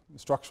authority,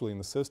 structurally in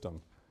the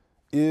system,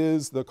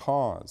 is the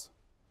cause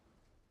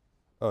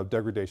of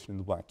degradation in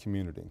the black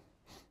community.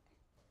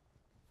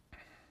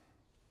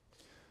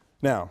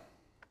 Now,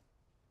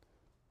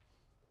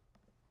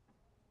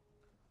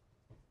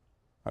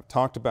 I've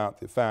talked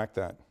about the fact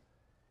that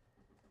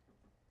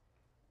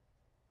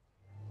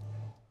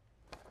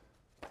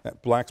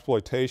that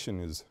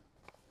Blaxploitation is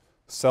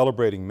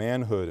celebrating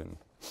manhood and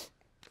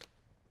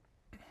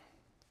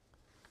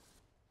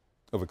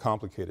of a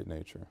complicated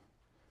nature.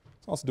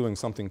 It's also doing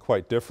something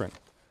quite different.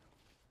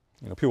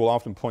 You know, people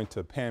often point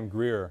to Pam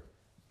Grier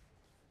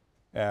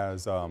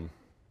as a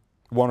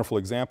wonderful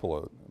example,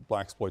 a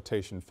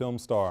Blaxploitation film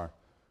star.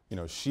 You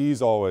know,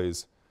 she's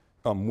always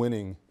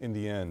winning in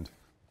the end.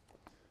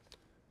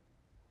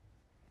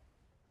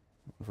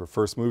 Her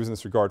first movies in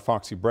this regard,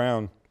 Foxy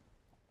Brown.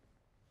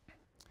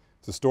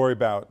 It's a story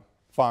about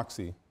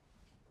Foxy.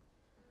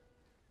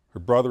 Her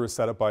brother is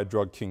set up by a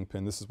drug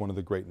kingpin. This is one of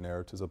the great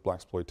narratives of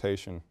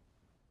Blaxploitation.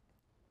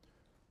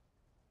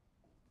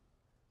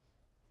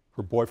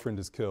 Her boyfriend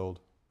is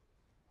killed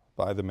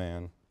by the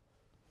man,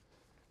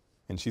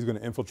 and she's going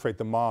to infiltrate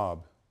the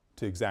mob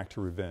to exact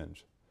her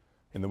revenge.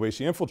 And the way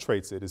she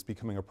infiltrates it is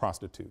becoming a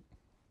prostitute.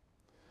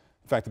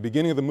 In fact, the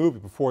beginning of the movie,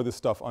 before this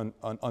stuff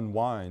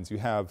unwinds, you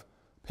have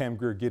Pam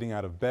Grier getting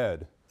out of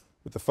bed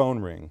with the phone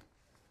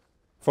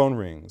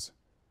rings,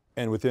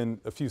 and within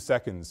a few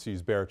seconds,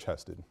 she's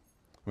bare-chested.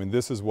 I mean,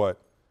 this is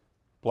what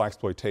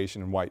Blaxploitation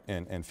and white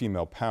and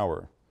female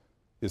power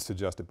is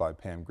suggested by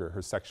Pam Grier.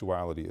 Her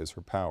sexuality is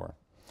her power.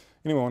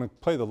 Anyway, I want to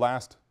play the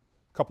last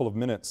couple of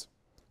minutes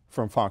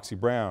from Foxy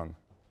Brown.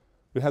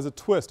 It has a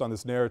twist on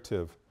this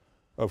narrative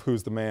of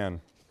who's the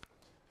man,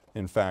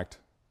 in fact,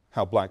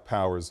 how black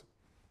power is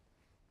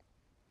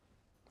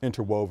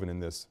interwoven in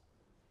this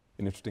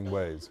in interesting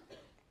ways.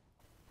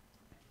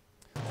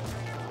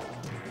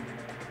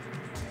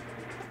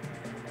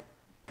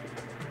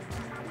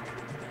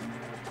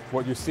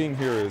 What you're seeing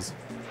here is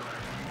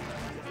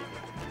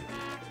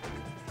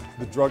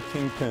the drug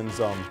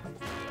kingpin's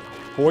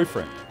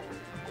boyfriend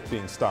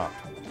being stopped.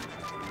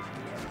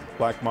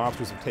 Black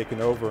mobsters have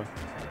taken over,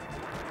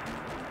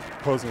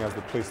 posing as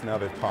the police, and now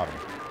they've caught him.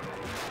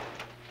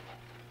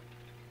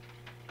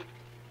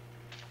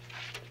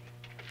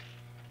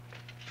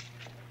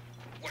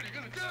 What are you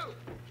gonna do?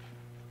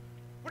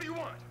 What do you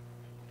want?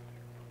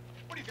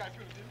 What are you guys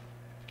gonna do?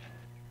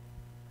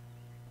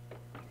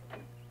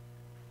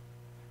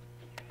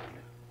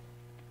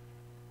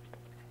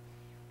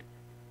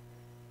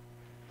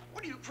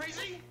 What are you,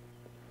 crazy?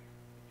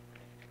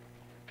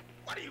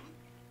 What are you?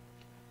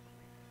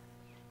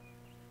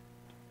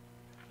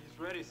 He's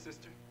ready,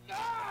 sister. No,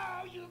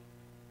 you...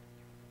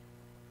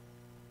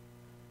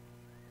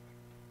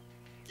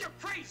 You're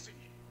crazy.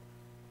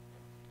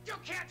 You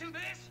can't do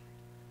this.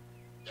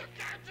 You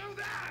can't do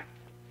that.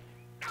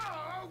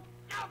 No,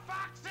 no,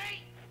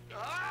 Foxy.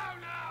 Oh,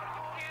 no,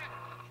 you can't.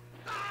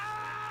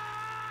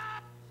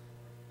 Ah!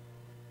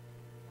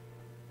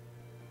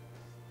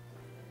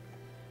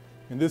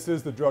 And this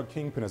is the drug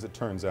kingpin, as it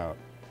turns out.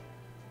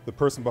 The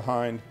person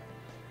behind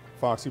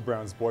Foxy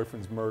Brown's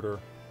boyfriend's murder,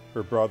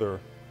 her brother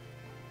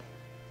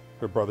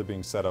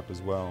being set up as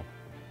well.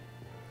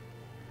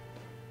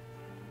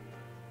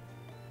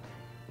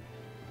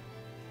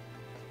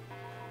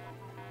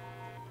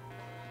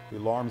 The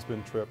alarm's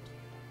been tripped.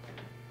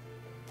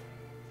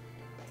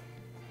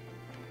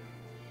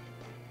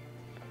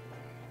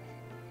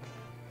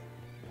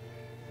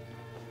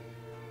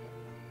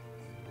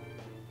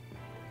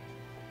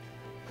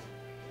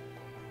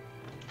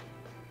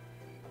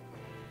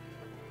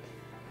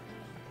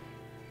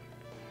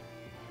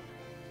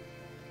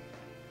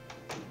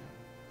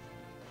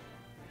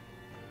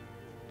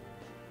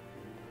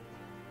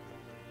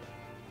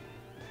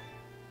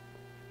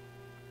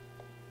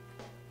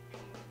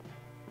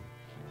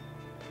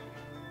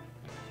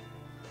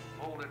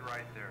 Hold it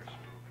right there, Spook.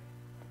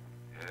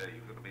 Yeah,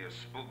 you're gonna be a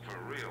spook for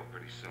real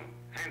pretty soon.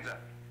 Hands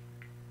up.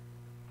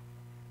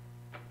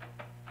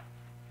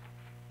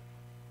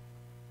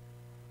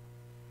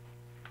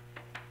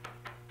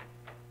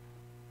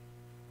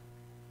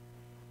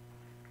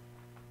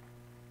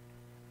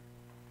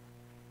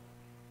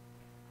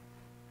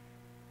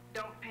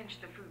 Don't pinch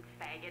the food,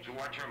 faggot. You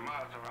watch your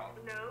mouth or I'll...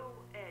 No,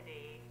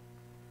 Eddie.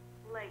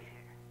 Later.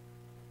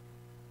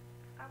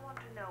 I want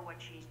to know what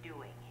she's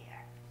doing here.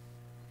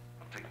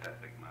 I'll take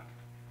that, big mouth.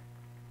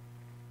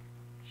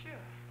 Sure.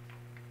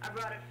 I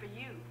brought it for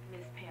you,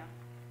 Miss Pimp.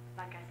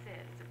 Like I said,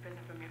 it's a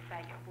present from your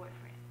faggot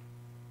boyfriend.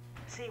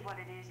 See what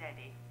it is,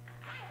 Eddie.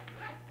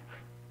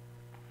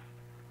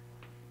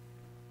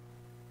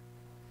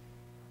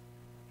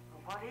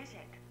 Well, what is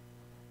it?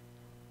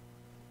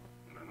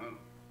 I don't know.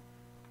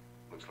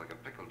 Looks like a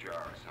pickle jar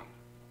or something.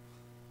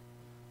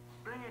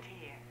 Bring it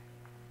here.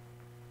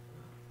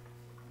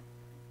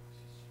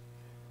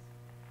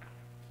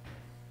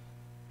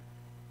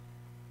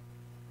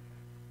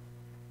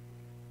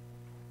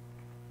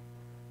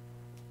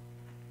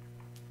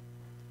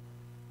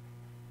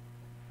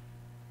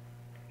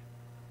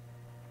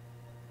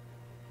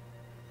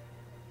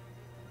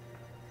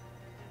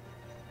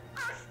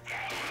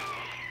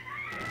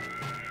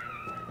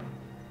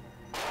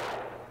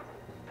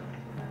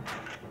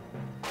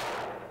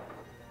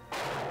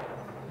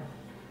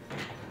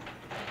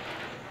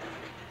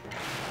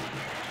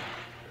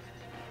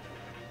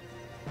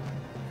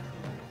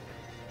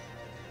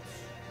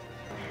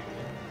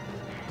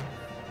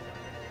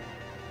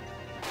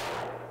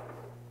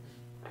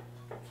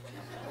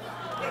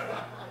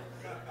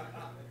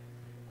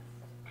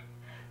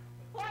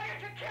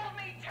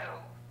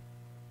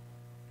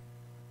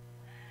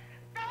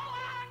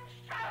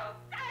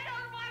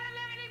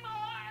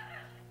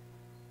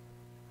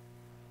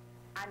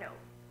 I know.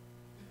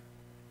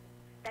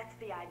 That's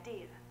the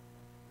idea.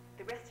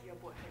 The rest of your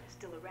boyfriend is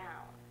still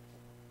around.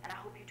 And I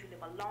hope you two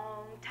live a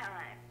long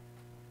time.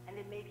 And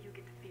then maybe you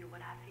get to feel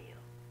what I feel.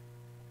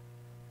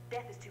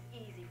 Death is too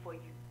easy for you,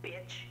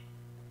 bitch.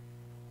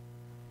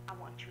 I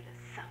want you to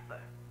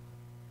suffer.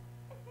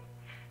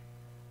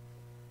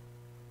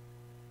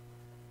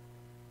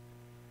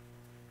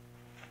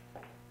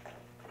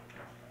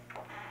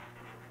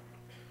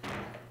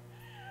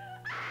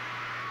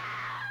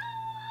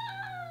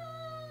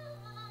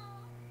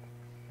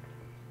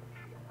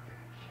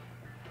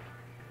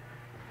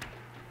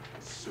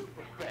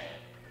 Super bad.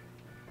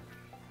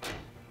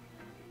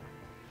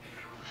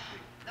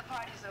 The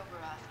party's over,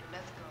 Oscar.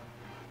 Let's go.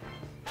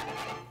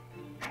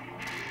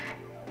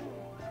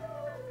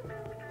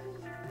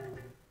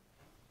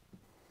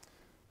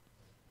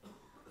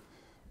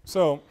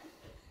 So,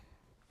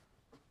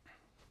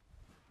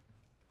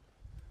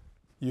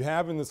 you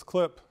have in this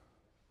clip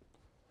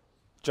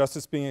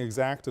justice being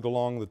exacted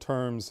along the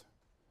terms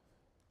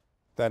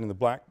that in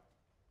the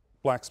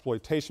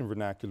Blaxploitation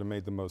vernacular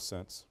made the most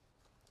sense.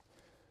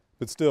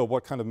 But still,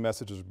 what kind of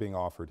messages are being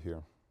offered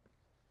here?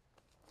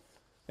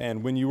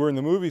 And when you were in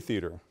the movie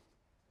theater,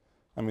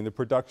 I mean, the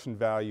production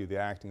value, the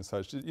acting and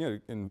such, you know,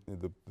 in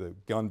the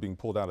gun being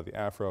pulled out of the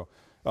afro,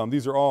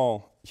 these are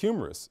all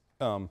humorous.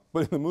 But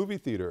in the movie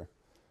theater,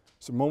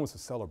 some moments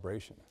of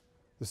celebration.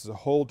 This is a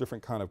whole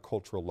different kind of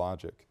cultural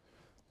logic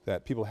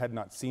that people had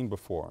not seen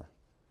before,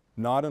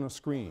 not on a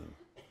screen,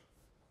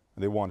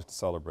 and they wanted to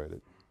celebrate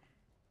it.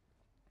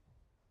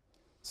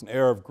 It's an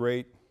era of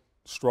great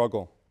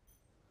struggle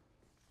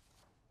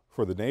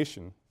for the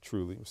nation,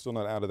 truly. We're still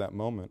not out of that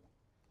moment.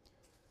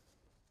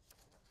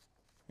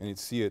 And you'd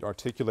see it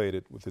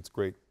articulated with its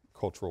great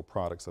cultural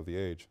products of the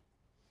age.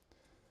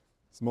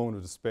 It's a moment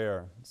of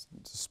despair. It's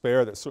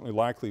despair that's certainly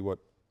likely what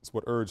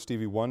urged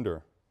Stevie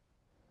Wonder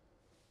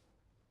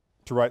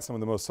to write some of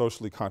the most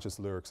socially conscious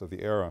lyrics of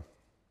the era.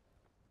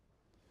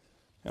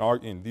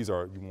 And these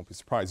are, you won't be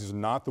surprised, these are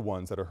not the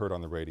ones that are heard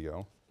on the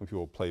radio when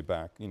people play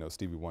back, you know,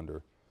 Stevie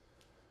Wonder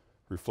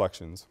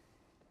reflections.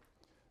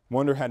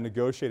 Wonder had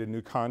negotiated a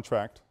new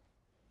contract,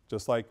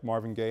 just like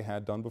Marvin Gaye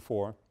had done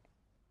before,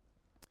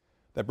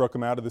 that broke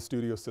him out of the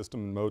studio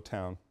system in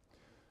Motown.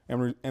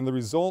 And the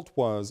result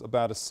was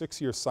about a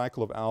 6-year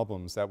cycle of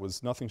albums that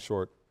was nothing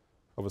short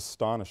of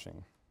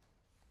astonishing.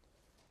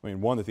 I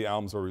mean, one, that the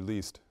albums are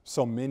released.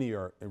 So many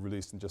are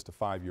released in just a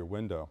 5-year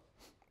window.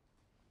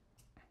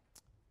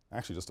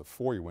 Actually, just a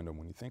 4-year window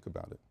when you think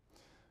about it.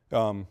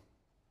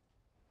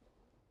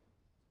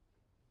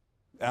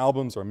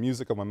 Albums are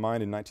Music of My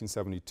Mind in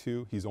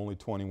 1972. He's only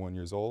 21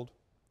 years old.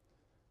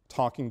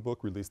 Talking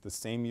Book released the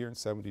same year in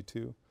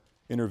 72.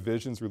 Inner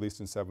Visions released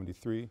in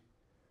 73.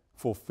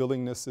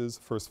 Fulfillingness's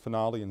first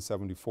finale in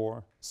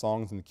 74.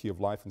 Songs in the Key of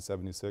Life in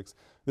 76.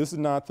 This is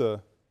not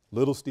the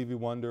little Stevie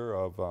Wonder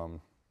of,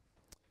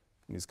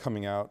 he's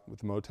coming out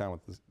with Motown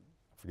with this,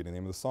 I forget the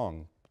name of the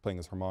song, playing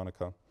his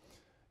harmonica,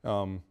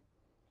 but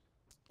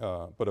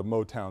a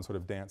Motown sort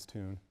of dance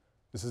tune.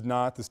 This is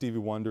not the Stevie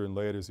Wonder in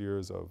later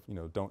years of, you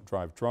know, Don't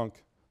Drive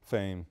Drunk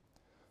fame.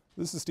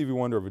 This is Stevie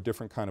Wonder of a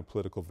different kind of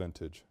political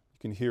vintage. You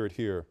can hear it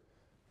here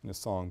in his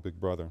song, Big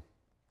Brother.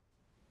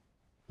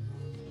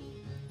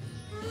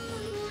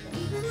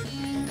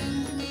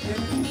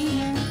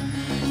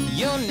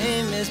 Your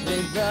name is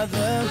Big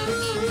Brother.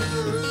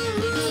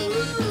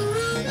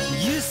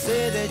 You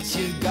say that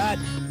you got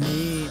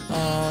me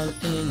all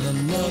in your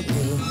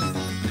notebook,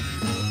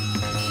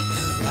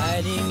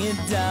 writing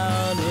it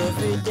down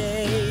every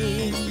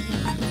day.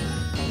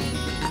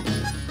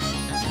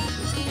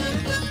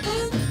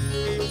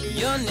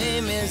 Your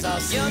name is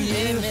Alcia.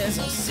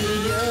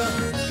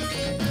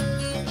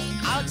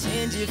 I'll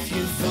change if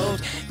you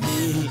vote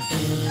me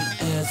in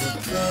as a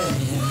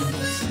president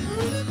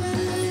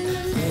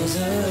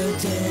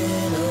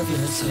of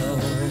your soul.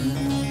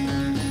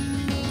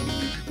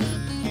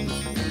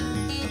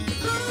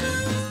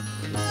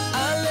 I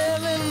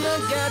live in the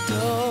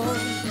ghetto.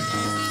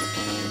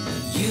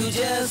 You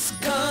just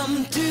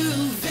come to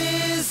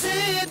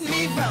visit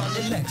me round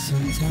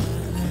election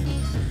time.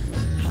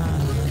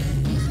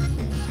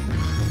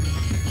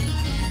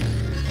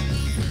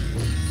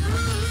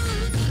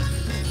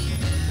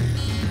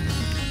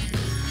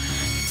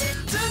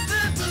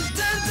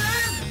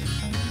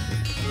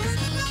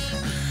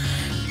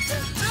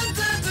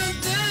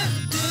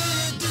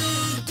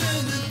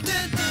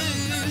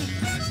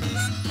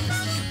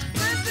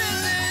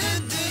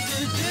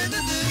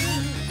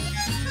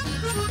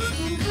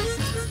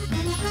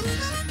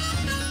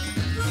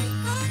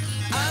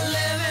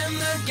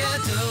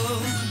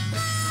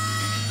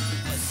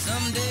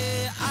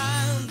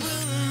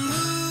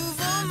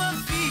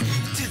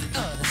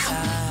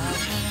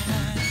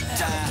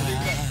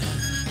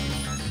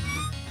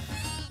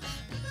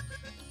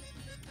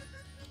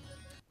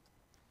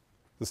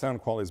 The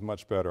sound quality is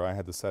much better. I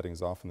had the settings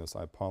off in this,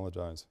 I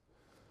apologize.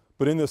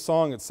 But in this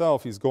song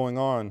itself, he's going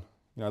on,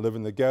 you know, I live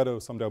in the ghetto,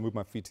 someday I'll move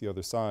my feet to the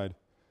other side.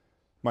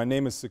 My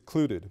name is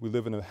secluded. We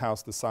live in a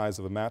house the size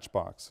of a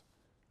matchbox.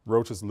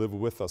 Roaches live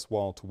with us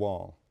wall to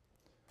wall.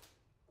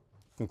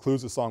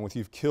 Concludes the song with,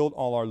 "You've killed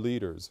all our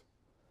leaders.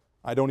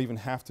 I don't even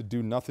have to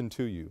do nothing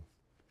to you.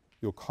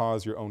 You'll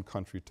cause your own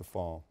country to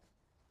fall."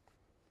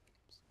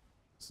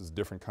 This is a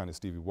different kind of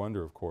Stevie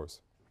Wonder, of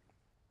course.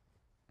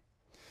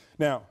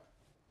 Now,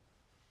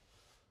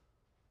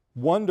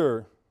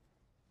 Wonder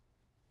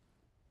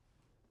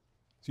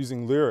is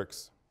using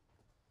lyrics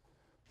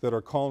that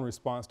are call and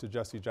response to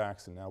Jesse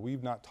Jackson. Now,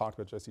 we've not talked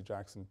about Jesse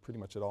Jackson pretty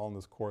much at all in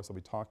this course. I'll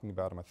be talking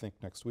about him, I think,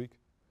 next week.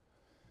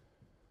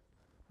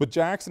 But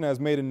Jackson has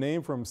made a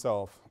name for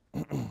himself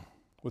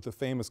with the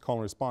famous call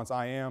and response,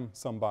 "I am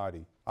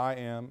somebody." I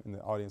am, and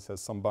the audience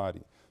says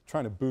somebody,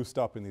 trying to boost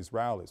up in these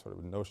rallies, sort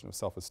of a notion of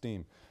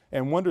self-esteem.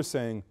 And Wonder's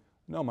saying,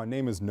 no, my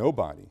name is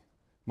nobody.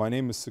 My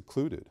name is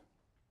secluded.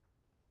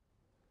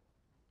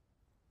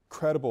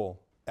 Credible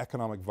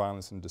economic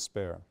violence and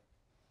despair.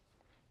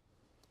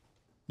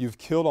 You've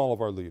killed all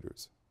of our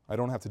leaders. I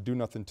don't have to do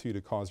nothing to you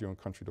to cause your own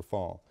country to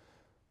fall.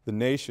 The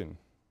nation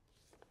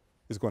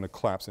is going to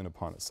collapse in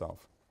upon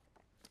itself.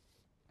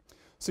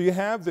 So you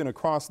have then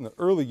across in the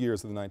early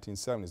years of the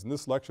 1970s, and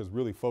this lecture is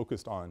really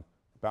focused on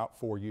about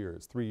 4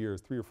 years, 3 or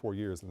 4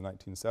 years in the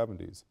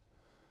 1970s,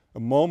 a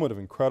moment of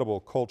incredible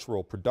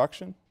cultural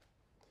production,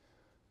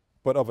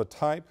 but of a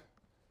type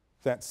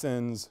that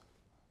sends,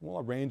 well,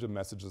 a range of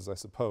messages, I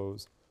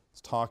suppose.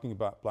 It's talking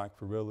about black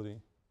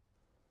virility,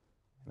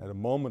 and at a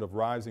moment of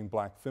rising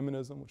black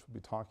feminism, which we'll be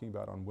talking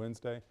about on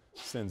Wednesday,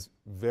 sends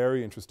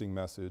very interesting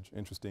message,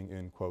 interesting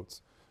in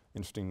quotes,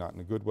 interesting not in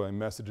a good way,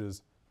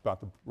 messages about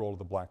the role of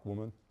the black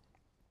woman.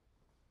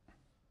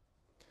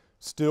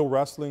 Still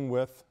wrestling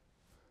with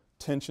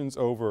tensions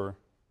over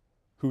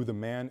who the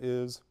man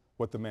is,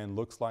 what the man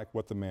looks like,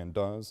 what the man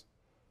does,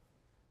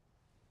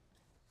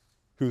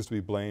 who's to be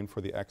blamed for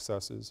the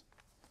excesses,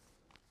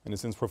 and it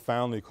sends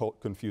profoundly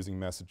confusing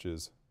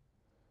messages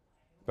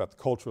about the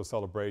cultural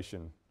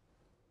celebration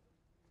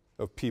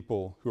of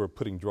people who are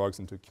putting drugs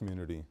into a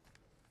community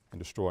and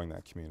destroying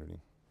that community.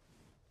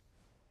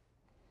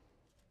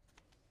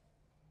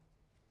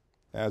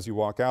 As you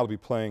walk out, I'll be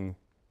playing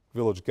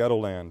Village Ghetto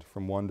Land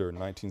from Wonder in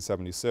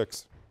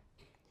 1976.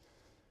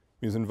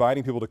 He was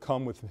inviting people to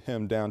come with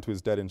him down to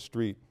his dead-end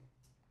street,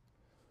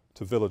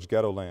 to Village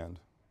Ghetto Land.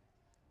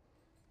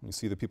 And you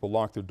see the people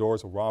lock their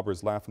doors, while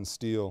robbers laugh and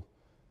steal,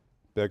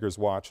 beggars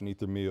watch and eat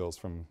their meals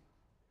from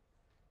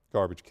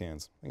garbage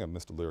cans. I think I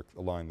missed a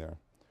line there.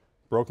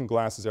 Broken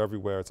glasses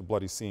everywhere, it's a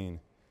bloody scene.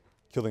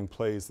 Killing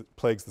plagues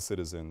the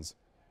citizens,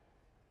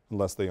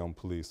 unless they own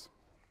police.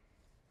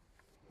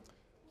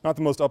 Not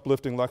the most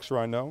uplifting lecture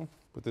I know,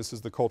 but this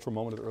is the cultural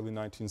moment of the early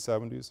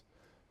 1970s.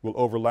 We'll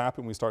overlap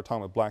it when we start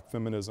talking about black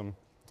feminism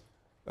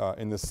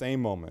in the same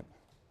moment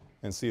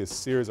and see a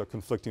series of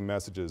conflicting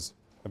messages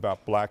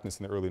about blackness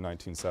in the early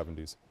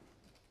 1970s.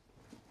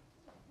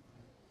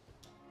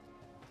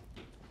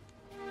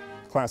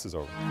 Class is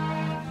over.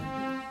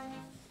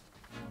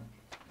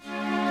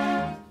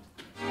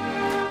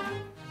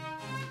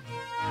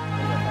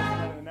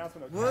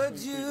 Would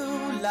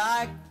you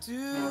like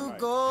to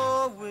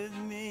go with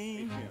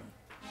me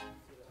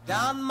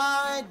down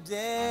my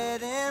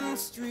dead-end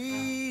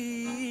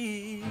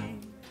street?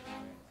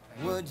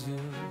 Would you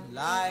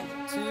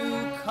like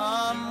to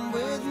come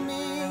with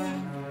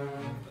me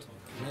to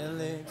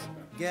Village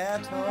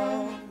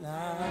Ghetto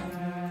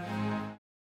Land?